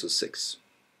is also 6.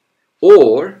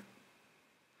 Or,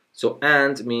 so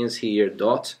and means here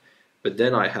dot, but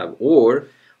then I have or.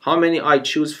 How many I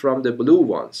choose from the blue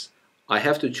ones? I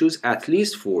have to choose at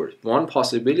least 4. One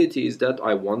possibility is that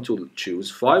I want to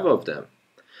choose 5 of them.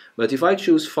 But if I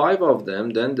choose 5 of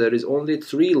them, then there is only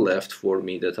 3 left for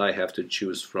me that I have to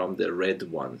choose from the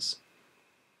red ones.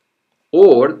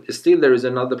 Or still there is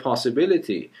another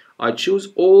possibility. I choose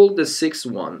all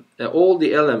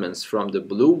the elements from the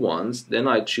blue ones, then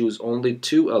I choose only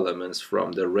 2 elements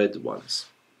from the red ones.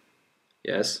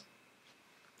 Yes.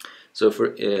 So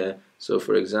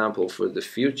for example, for the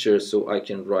future, so I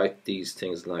can write these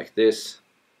things like this.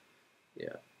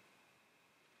 Yeah.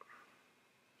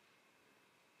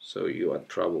 So you would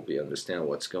probably understand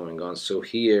what's going on. So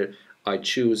here I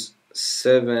choose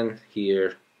 7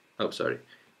 here. Oh, sorry.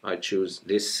 I choose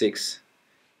this 6,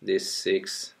 this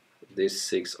 6, this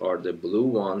 6 are the blue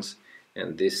ones,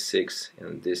 and this 6,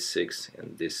 and this 6,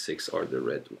 and this 6 are the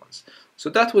red ones. So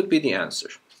that would be the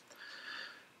answer.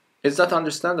 Is that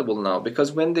understandable now?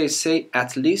 Because when they say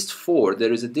at least 4,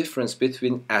 there is a difference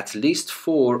between at least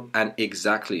 4 and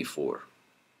exactly 4.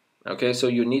 Okay, so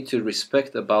you need to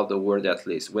respect about the word at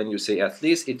least. When you say at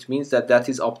least, it means that that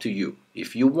is up to you.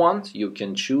 If you want, you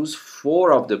can choose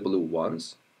 4 of the blue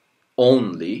ones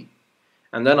only,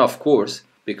 and then of course,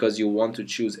 because you want to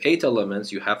choose 8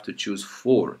 elements, you have to choose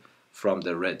 4 from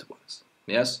the red ones.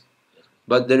 Yes?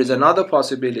 But there is another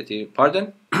possibility.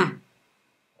 Pardon? I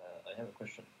have a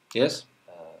question. Yes?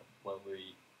 When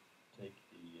we take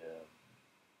the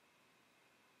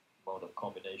amount of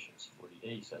combinations for the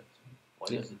A set,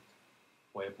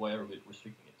 why are we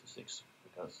restricting it to 6?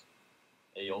 Because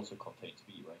A also contains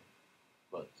B, right?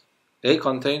 But A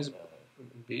contains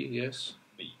B, yes.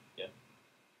 B, yeah.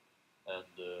 And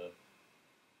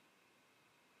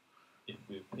if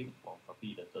we pick 1 from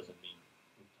B, that doesn't mean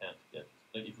we can't get.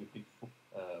 Like if we pick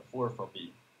 4 from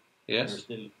B, yes, there's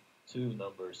still 2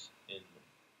 numbers in.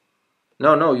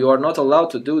 No, you are not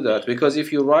allowed to do that, because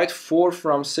if you write 4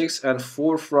 from 6 and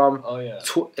 4 from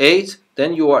 8,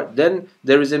 then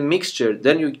there is a mixture.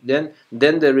 Then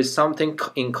there is something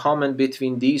in common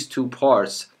between these 2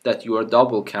 parts that you are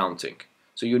double counting.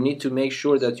 So you need to make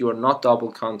sure that you are not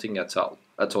double counting at all.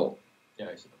 Yeah,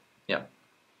 I see. Yeah.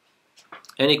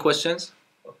 Any questions?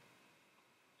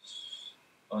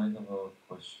 I have a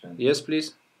question. Yes,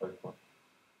 please. Like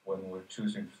when we're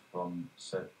choosing from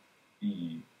set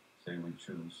B, say we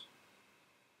choose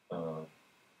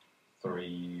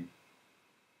 3,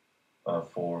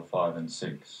 4, 5, and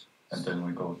 6, and then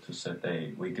we go to set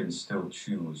A, we can still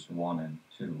choose 1 and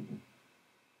 2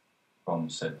 from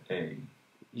set A.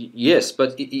 Yes,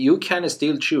 but you can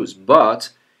still choose.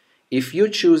 But if you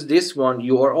choose this one,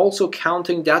 you are also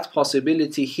counting that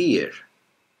possibility here.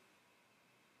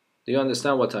 Do you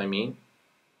understand what I mean?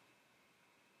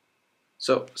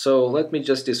 So let me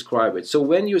just describe it. So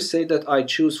when you say that I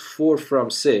choose 4 from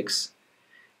 6,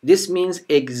 this means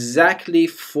exactly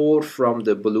 4 from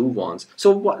the blue ones.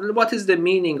 So what is the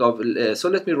meaning of, so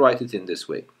let me write it in this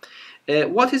way.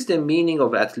 What is the meaning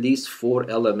of at least 4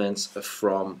 elements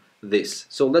from this?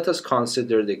 So let us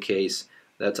consider the case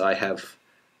that I have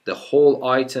the whole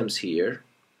items here.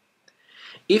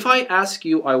 If I ask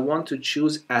you, I want to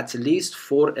choose at least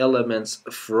 4 elements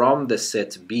from the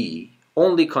set B,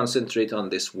 only concentrate on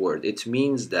this word. It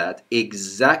means that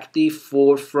exactly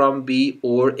 4 from B,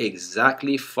 or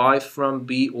exactly 5 from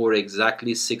B, or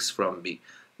exactly 6 from B.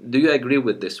 Do you agree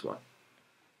with this one?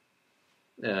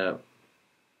 Yes.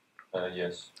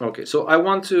 Okay, so I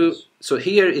want to, yes. So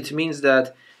here it means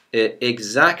that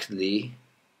exactly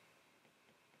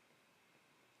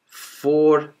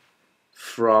 4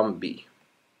 from B.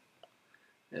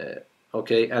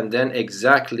 Okay, and then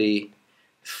exactly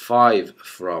 5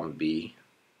 from B,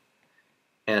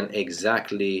 and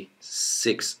exactly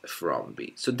 6 from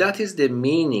B. So that is the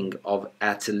meaning of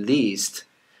at least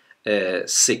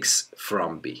 6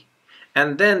 from B.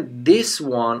 And then this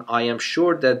one, I am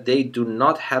sure that they do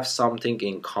not have something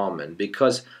in common,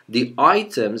 because the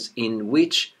items in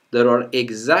which there are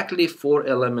exactly 4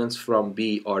 elements from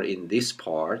B are in this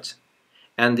part,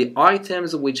 and the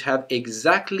items which have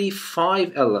exactly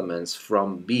 5 elements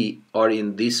from B are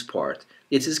in this part.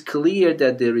 It is clear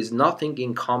that there is nothing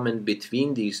in common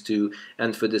between these two,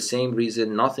 and for the same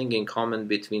reason, nothing in common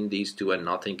between these two and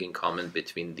nothing in common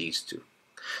between these two.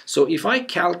 So if I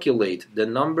calculate the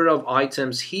number of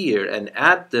items here and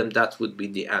add them, that would be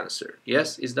the answer.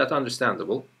 Yes? Is that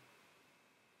understandable?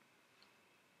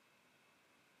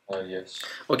 Yes.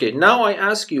 Okay, now I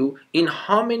ask you, in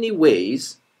how many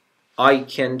ways I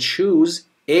can choose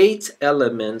 8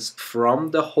 elements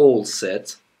from the whole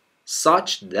set,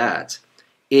 such that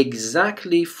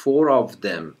exactly 4 of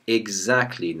them,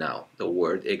 exactly, now the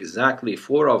word exactly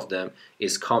 4 of them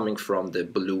is coming from the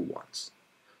blue ones.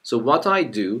 So what I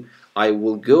do, I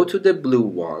will go to the blue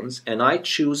ones and I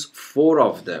choose 4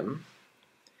 of them,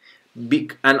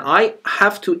 and I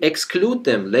have to exclude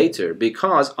them later,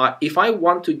 because if I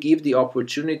want to give the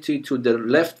opportunity to the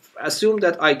left, assume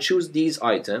that I choose these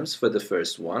items for the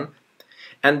first one,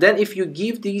 and then if you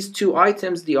give these 2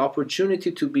 items the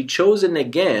opportunity to be chosen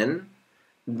again,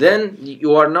 then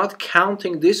you are not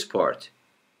counting this part,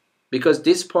 because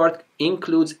this part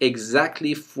includes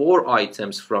exactly 4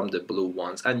 items from the blue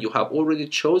ones, and you have already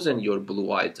chosen your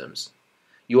blue items.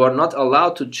 You are not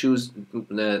allowed to choose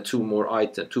 2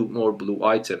 more blue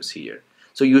items here.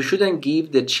 So you shouldn't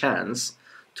give the chance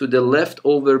to the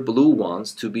leftover blue ones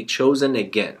to be chosen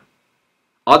again.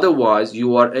 Otherwise,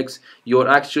 you're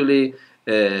actually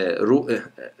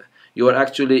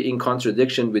in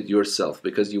contradiction with yourself,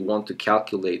 because you want to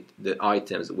calculate the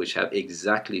items which have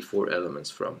exactly 4 elements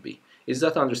from B. Is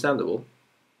that understandable?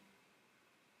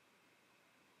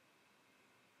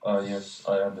 Yes,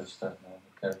 I understand now.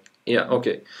 Okay. Yeah,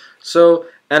 okay. So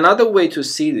another way to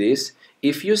see this,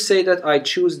 if you say that I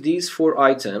choose these 4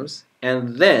 items,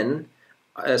 and then,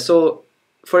 so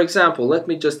for example, let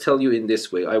me just tell you in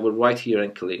this way. I will write here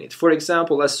and clean it. For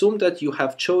example, assume that you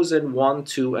have chosen 1,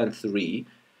 2, and 3,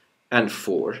 and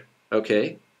 4,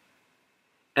 okay?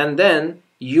 And then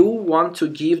you want to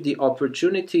give the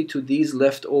opportunity to these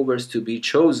leftovers to be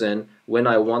chosen when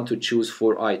I want to choose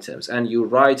 4 items, and you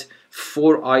write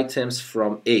 4 items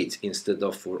from 8 instead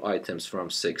of 4 items from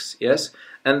 6, yes?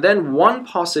 And then one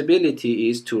possibility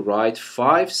is to write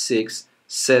 5, 6,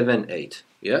 7, 8,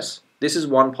 yes? This is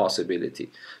one possibility.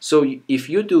 So if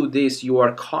you do this, you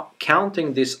are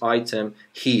counting this item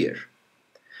here,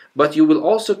 but you will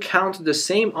also count the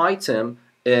same item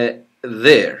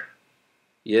there.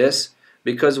 Yes,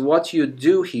 because what you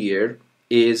do here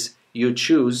is you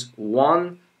choose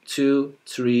 1, 2,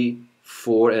 3,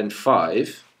 4, and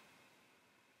 5,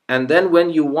 and then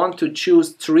when you want to choose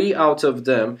 3 out of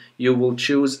them, you will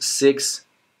choose 6,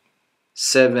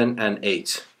 7, and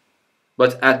 8.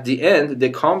 But at the end,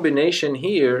 the combination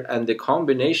here and the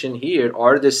combination here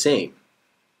are the same.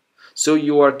 So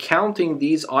you are counting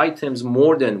these items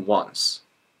more than once,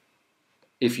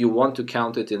 if you want to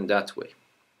count it in that way.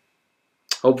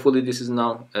 Hopefully this is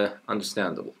now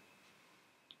understandable.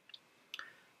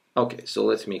 Okay, so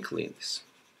let me clean this.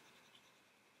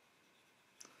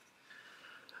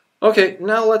 Okay,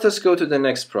 now let us go to the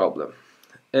next problem.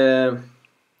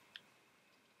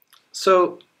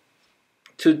 So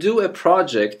to do a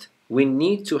project, we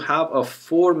need to have a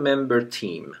 4-member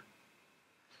team.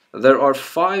 There are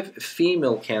 5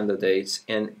 female candidates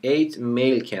and 8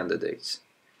 male candidates.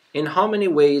 In how many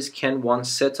ways can one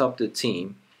set up the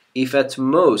team if at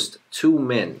most 2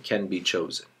 men can be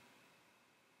chosen?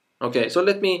 Okay, so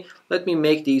let me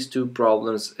make these 2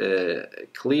 problems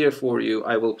clear for you.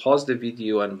 I will pause the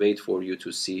video and wait for you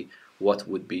to see what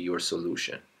would be your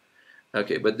solution.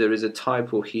 Okay, but there is a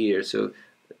typo here, so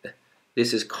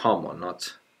this is comma,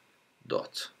 not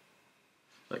dot.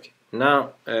 Okay,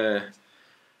 now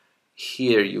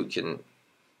here you can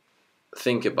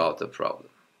think about the problem.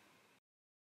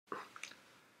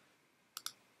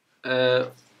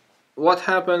 What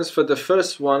happens for the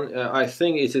first one, I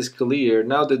think it is clear.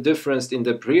 Now the difference, in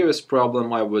the previous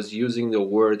problem I was using the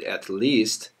word at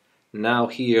least. Now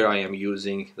here I am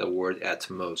using the word at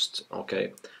most.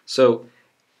 Okay, so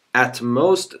at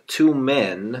most 2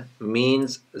 men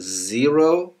means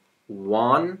 0,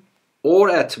 1, or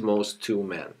at most 2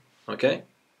 men. Okay,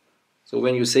 so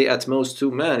when you say at most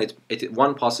 2 men,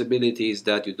 one possibility is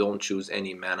that you don't choose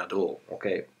any man at all.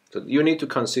 Okay, so you need to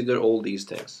consider all these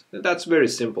things. That's a very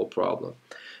simple problem.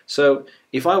 So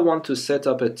if I want to set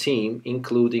up a team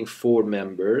including 4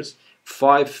 members,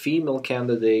 5 female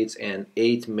candidates and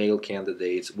 8 male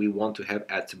candidates, we want to have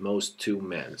at most 2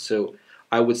 men. So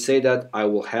I would say that I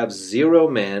will have 0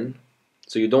 men.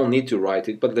 So you don't need to write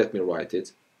it, but let me write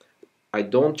it. I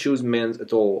don't choose men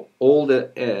at all. All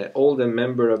the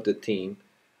members of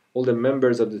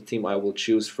the team I will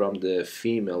choose from the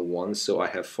female ones. So I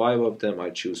have 5 of them, I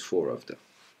choose 4 of them.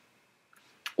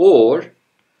 Or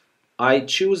I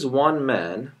choose 1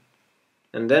 man,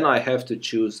 and then I have to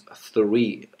choose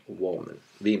 3 women,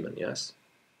 yes?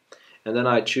 And then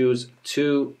I choose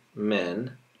 2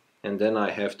 men, and then I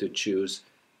have to choose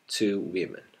 2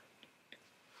 women.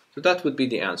 So that would be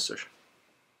the answer.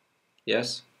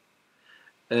 Yes?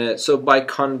 So by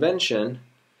convention,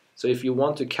 So if you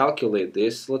want to calculate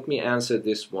this, let me answer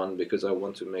this one because I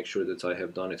want to make sure that I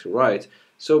have done it right.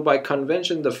 So by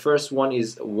convention, the first one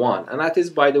is 1. And that is,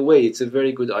 by the way, it's a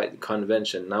very good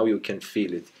convention. Now you can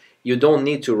feel it. You don't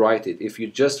need to write it. If you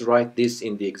just write this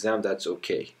in the exam, that's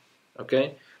okay.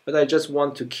 Okay? But I just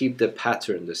want to keep the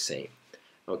pattern the same.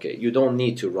 Okay, you don't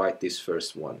need to write this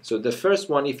first one. So the first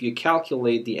one, if you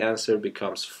calculate, the answer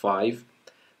becomes 5.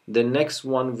 The next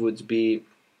one would be...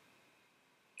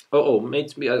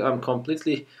 I'm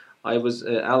completely...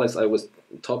 Alex, I was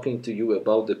talking to you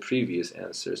about the previous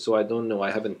answer, so I don't know.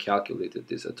 I haven't calculated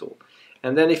this at all.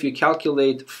 And then if you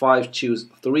calculate 5 choose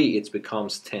 3, it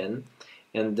becomes 10.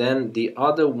 And then the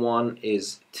other one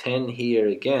is 10 here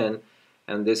again,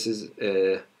 and this is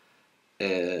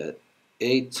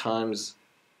 8 times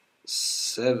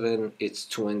 7, it's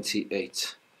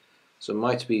 28. So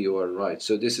might be you are right.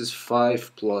 So this is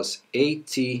 5 plus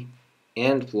 80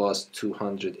 and plus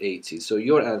 280. So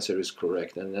your answer is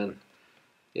correct. And then,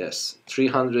 yes,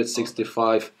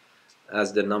 365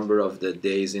 as the number of the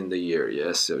days in the year.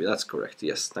 Yes, so that's correct.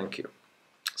 Yes, thank you.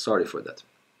 Sorry for that.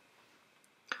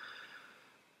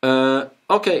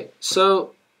 Okay,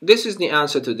 so this is the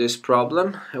answer to this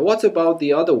problem. What about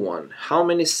the other one? How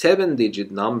many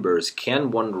 7-digit numbers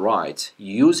can one write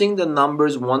using the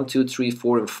numbers 1, 2, 3,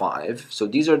 4, and 5? So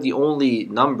these are the only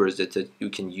numbers that you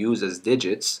can use as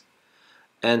digits.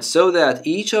 And so that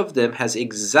each of them has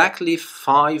exactly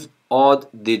 5 odd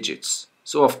digits.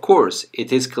 So of course,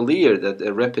 it is clear that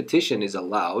a repetition is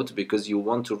allowed because you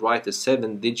want to write a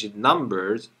 7-digit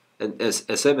number,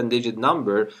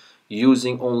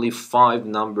 using only 5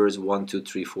 numbers, 1, 2,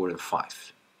 3, 4, and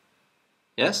 5.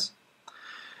 Yes?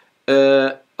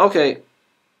 Okay.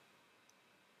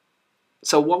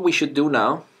 So what we should do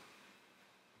now?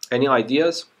 Any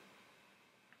ideas?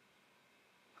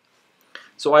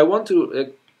 So I want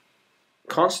to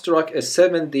construct a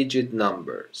 7-digit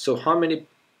number. So how many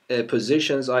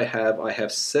positions I have? I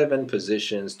have 7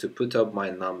 positions to put up my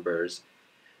numbers.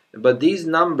 But these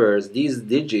numbers, these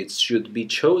digits, should be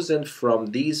chosen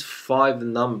from these 5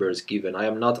 numbers given. I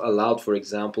am not allowed, for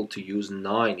example, to use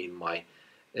 9 in my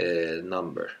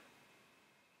number.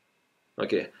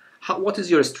 Okay, what is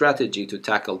your strategy to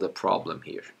tackle the problem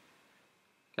here?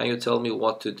 Can you tell me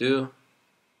what to do?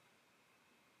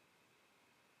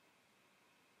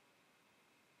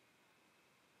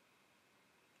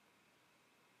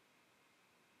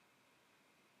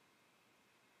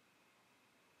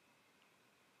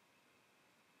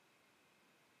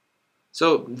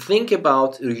 So think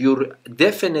about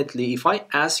definitely, if I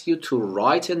ask you to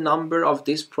write a number of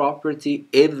this property,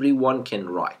 everyone can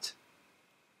write.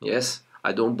 Yes,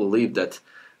 I don't believe that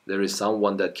there is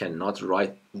someone that cannot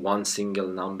write one single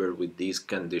number with these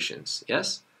conditions.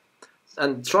 Yes,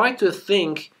 and try to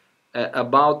think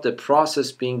about the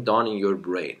process being done in your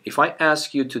brain. If I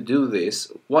ask you to do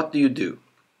this, what do?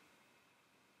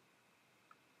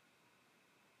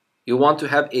 You want to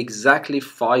have exactly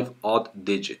 5 odd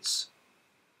digits.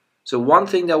 So one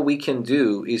thing that we can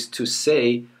do is to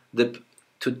say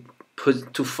to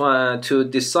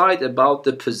decide about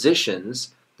the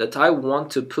positions that I want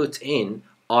to put in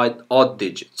odd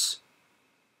digits.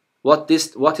 What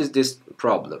is this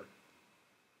problem?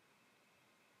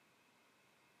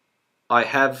 I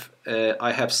have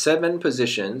 7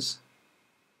 positions.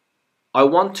 I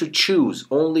want to choose,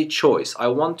 only choice. I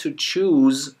want to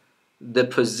choose the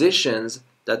positions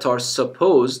that are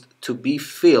supposed to be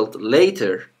filled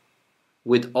later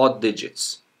with odd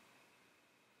digits.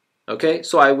 Okay,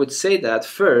 so I would say that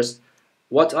first,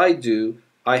 what I do,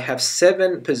 I have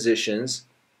 7 positions,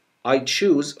 I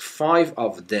choose 5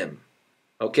 of them.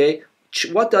 Okay,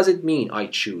 what does it mean I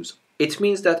choose? It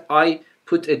means that I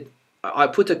put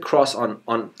a cross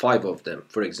on 5 of them,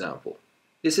 for example.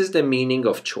 This is the meaning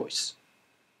of choice.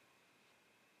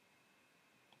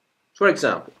 For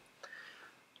example,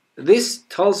 this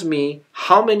tells me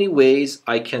how many ways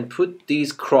I can put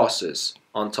these crosses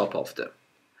on top of them.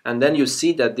 And then you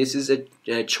see that this is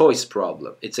a choice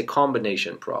problem. It's a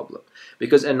combination problem.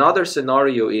 Because another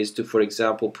scenario is to, for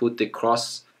example, put the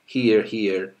cross here,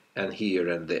 here, and here,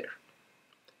 and there.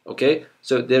 Okay?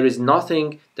 So there is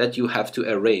nothing that you have to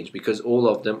arrange because all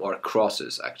of them are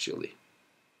crosses actually.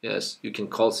 Yes, you can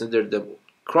consider them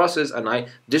crosses, and I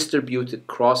distributed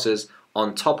crosses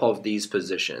on top of these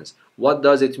positions. What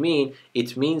does it mean?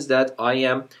 It means that I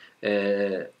am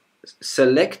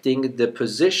selecting the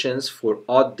positions for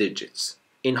odd digits.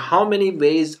 In how many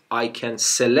ways I can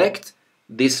select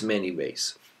this many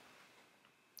ways?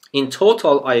 In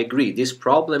total, I agree, this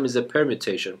problem is a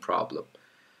permutation problem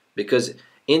because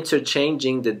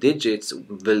interchanging the digits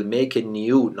will make a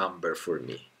new number for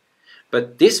me.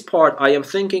 But this part, I am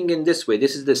thinking in this way.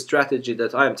 This is the strategy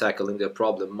that I am tackling the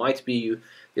problem. Might be you.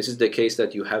 This is the case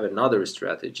that you have another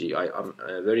strategy. I'm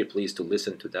very pleased to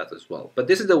listen to that as well. But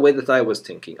this is the way that I was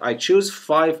thinking. I choose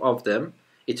 5 of them.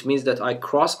 It means that I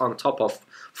cross on top of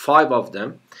 5 of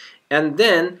them. And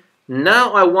then,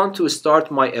 now I want to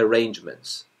start my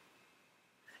arrangements.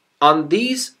 On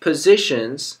these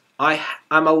positions,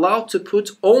 I'm allowed to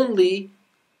put only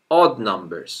odd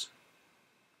numbers.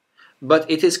 But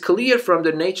it is clear from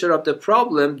the nature of the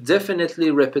problem, definitely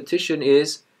repetition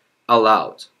is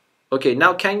allowed. Okay,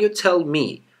 now can you tell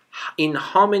me in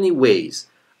how many ways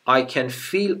I can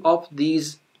fill up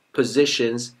these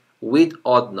positions with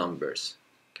odd numbers?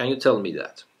 Can you tell me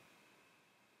that?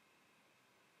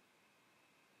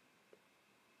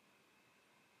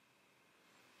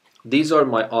 These are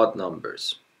my odd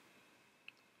numbers.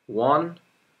 1,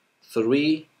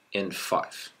 3, and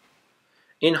 5.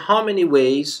 In how many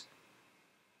ways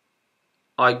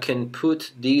I can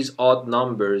put these odd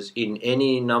numbers in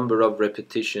any number of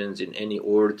repetitions, in any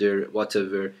order,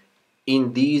 whatever,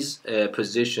 in these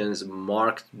positions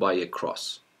marked by a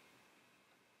cross?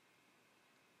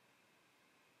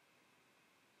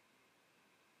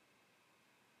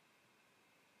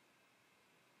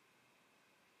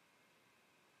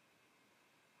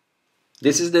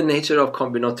 This is the nature of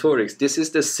combinatorics. This is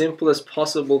the simplest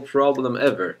possible problem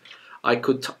ever. I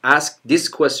could ask this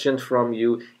question from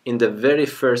you in the very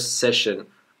first session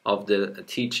of the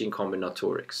teaching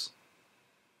combinatorics.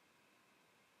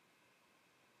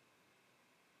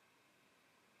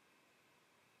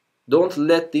 Don't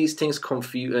let these things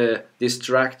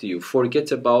distract you.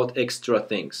 Forget about extra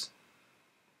things.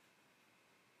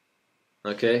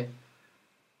 Okay?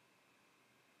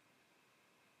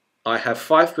 I have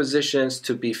 5 positions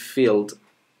to be filled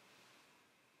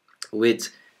with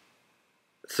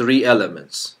 3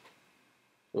 elements.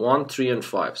 1, 3, and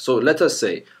 5. So let us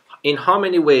say, in how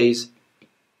many ways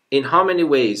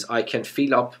I can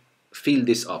fill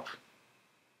this up?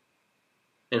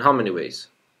 In how many ways?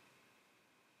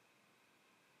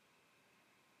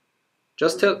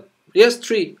 Just tell. Yes,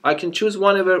 3. I can choose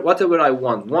whatever I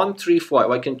want. 1, 3,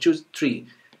 5. I can choose 3.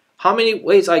 How many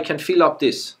ways I can fill up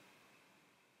this?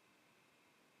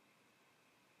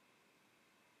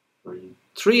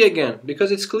 3 again, because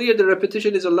it's clear the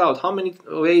repetition is allowed. How many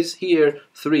ways here?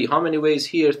 3. How many ways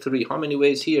here? 3. How many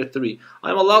ways here? 3.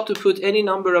 I'm allowed to put any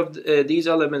number of these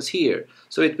elements here,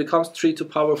 so it becomes 3 to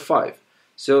power 5.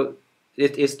 So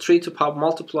it is 3 to power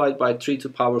multiplied by 3 to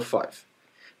power 5.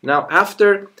 Now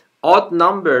after odd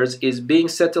numbers is being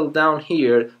settled down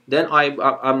here, then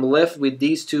I'm left with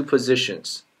these 2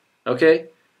 positions. Okay?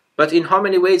 But in how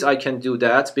many ways I can do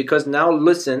that? Because now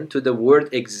listen to the word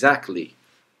exactly.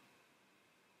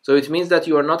 So it means that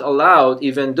you are not allowed,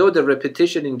 even though the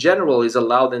repetition in general is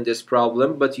allowed in this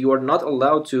problem, but you are not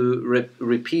allowed to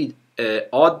repeat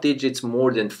odd digits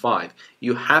more than 5.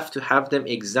 You have to have them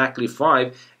exactly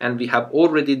 5, and we have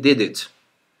already did it.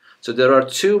 So there are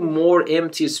 2 more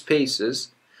empty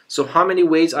spaces. So how many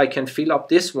ways I can fill up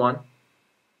this one?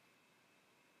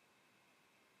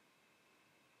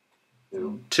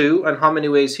 2. And how many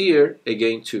ways here?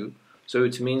 Again 2. So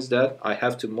it means that I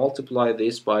have to multiply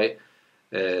this by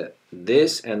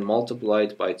this and multiply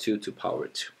it by 2 to power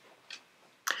 2.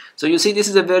 So you see, this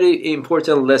is a very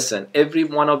important lesson. Every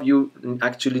one of you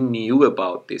actually knew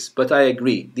about this, but I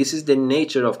agree. This is the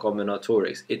nature of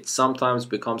combinatorics. It sometimes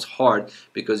becomes hard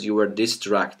because you are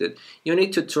distracted. You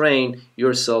need to train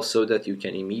yourself so that you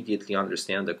can immediately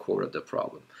understand the core of the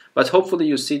problem. But hopefully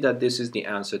you see that this is the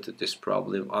answer to this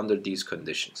problem under these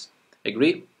conditions.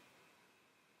 Agree?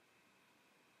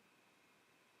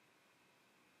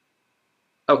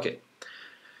 Okay.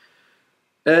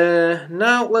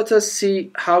 Now let us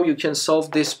see how you can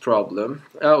solve this problem.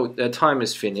 Oh, the time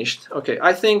is finished. Okay,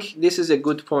 I think this is a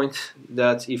good point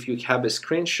that if you have a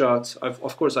screenshot,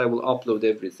 of course I will upload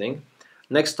everything.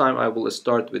 Next time I will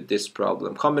start with this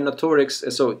problem.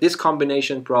 Combinatorics, so these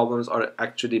combination problems are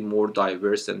actually more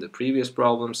diverse than the previous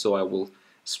problems, so I will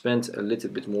spend a little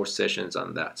bit more sessions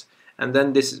on that. And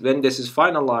then when this is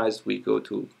finalized, we go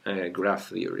to graph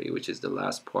theory, which is the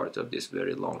last part of this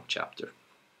very long chapter.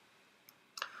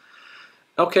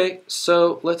 Okay,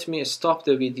 so let me stop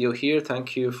the video here.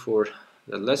 Thank you for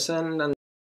the lesson. And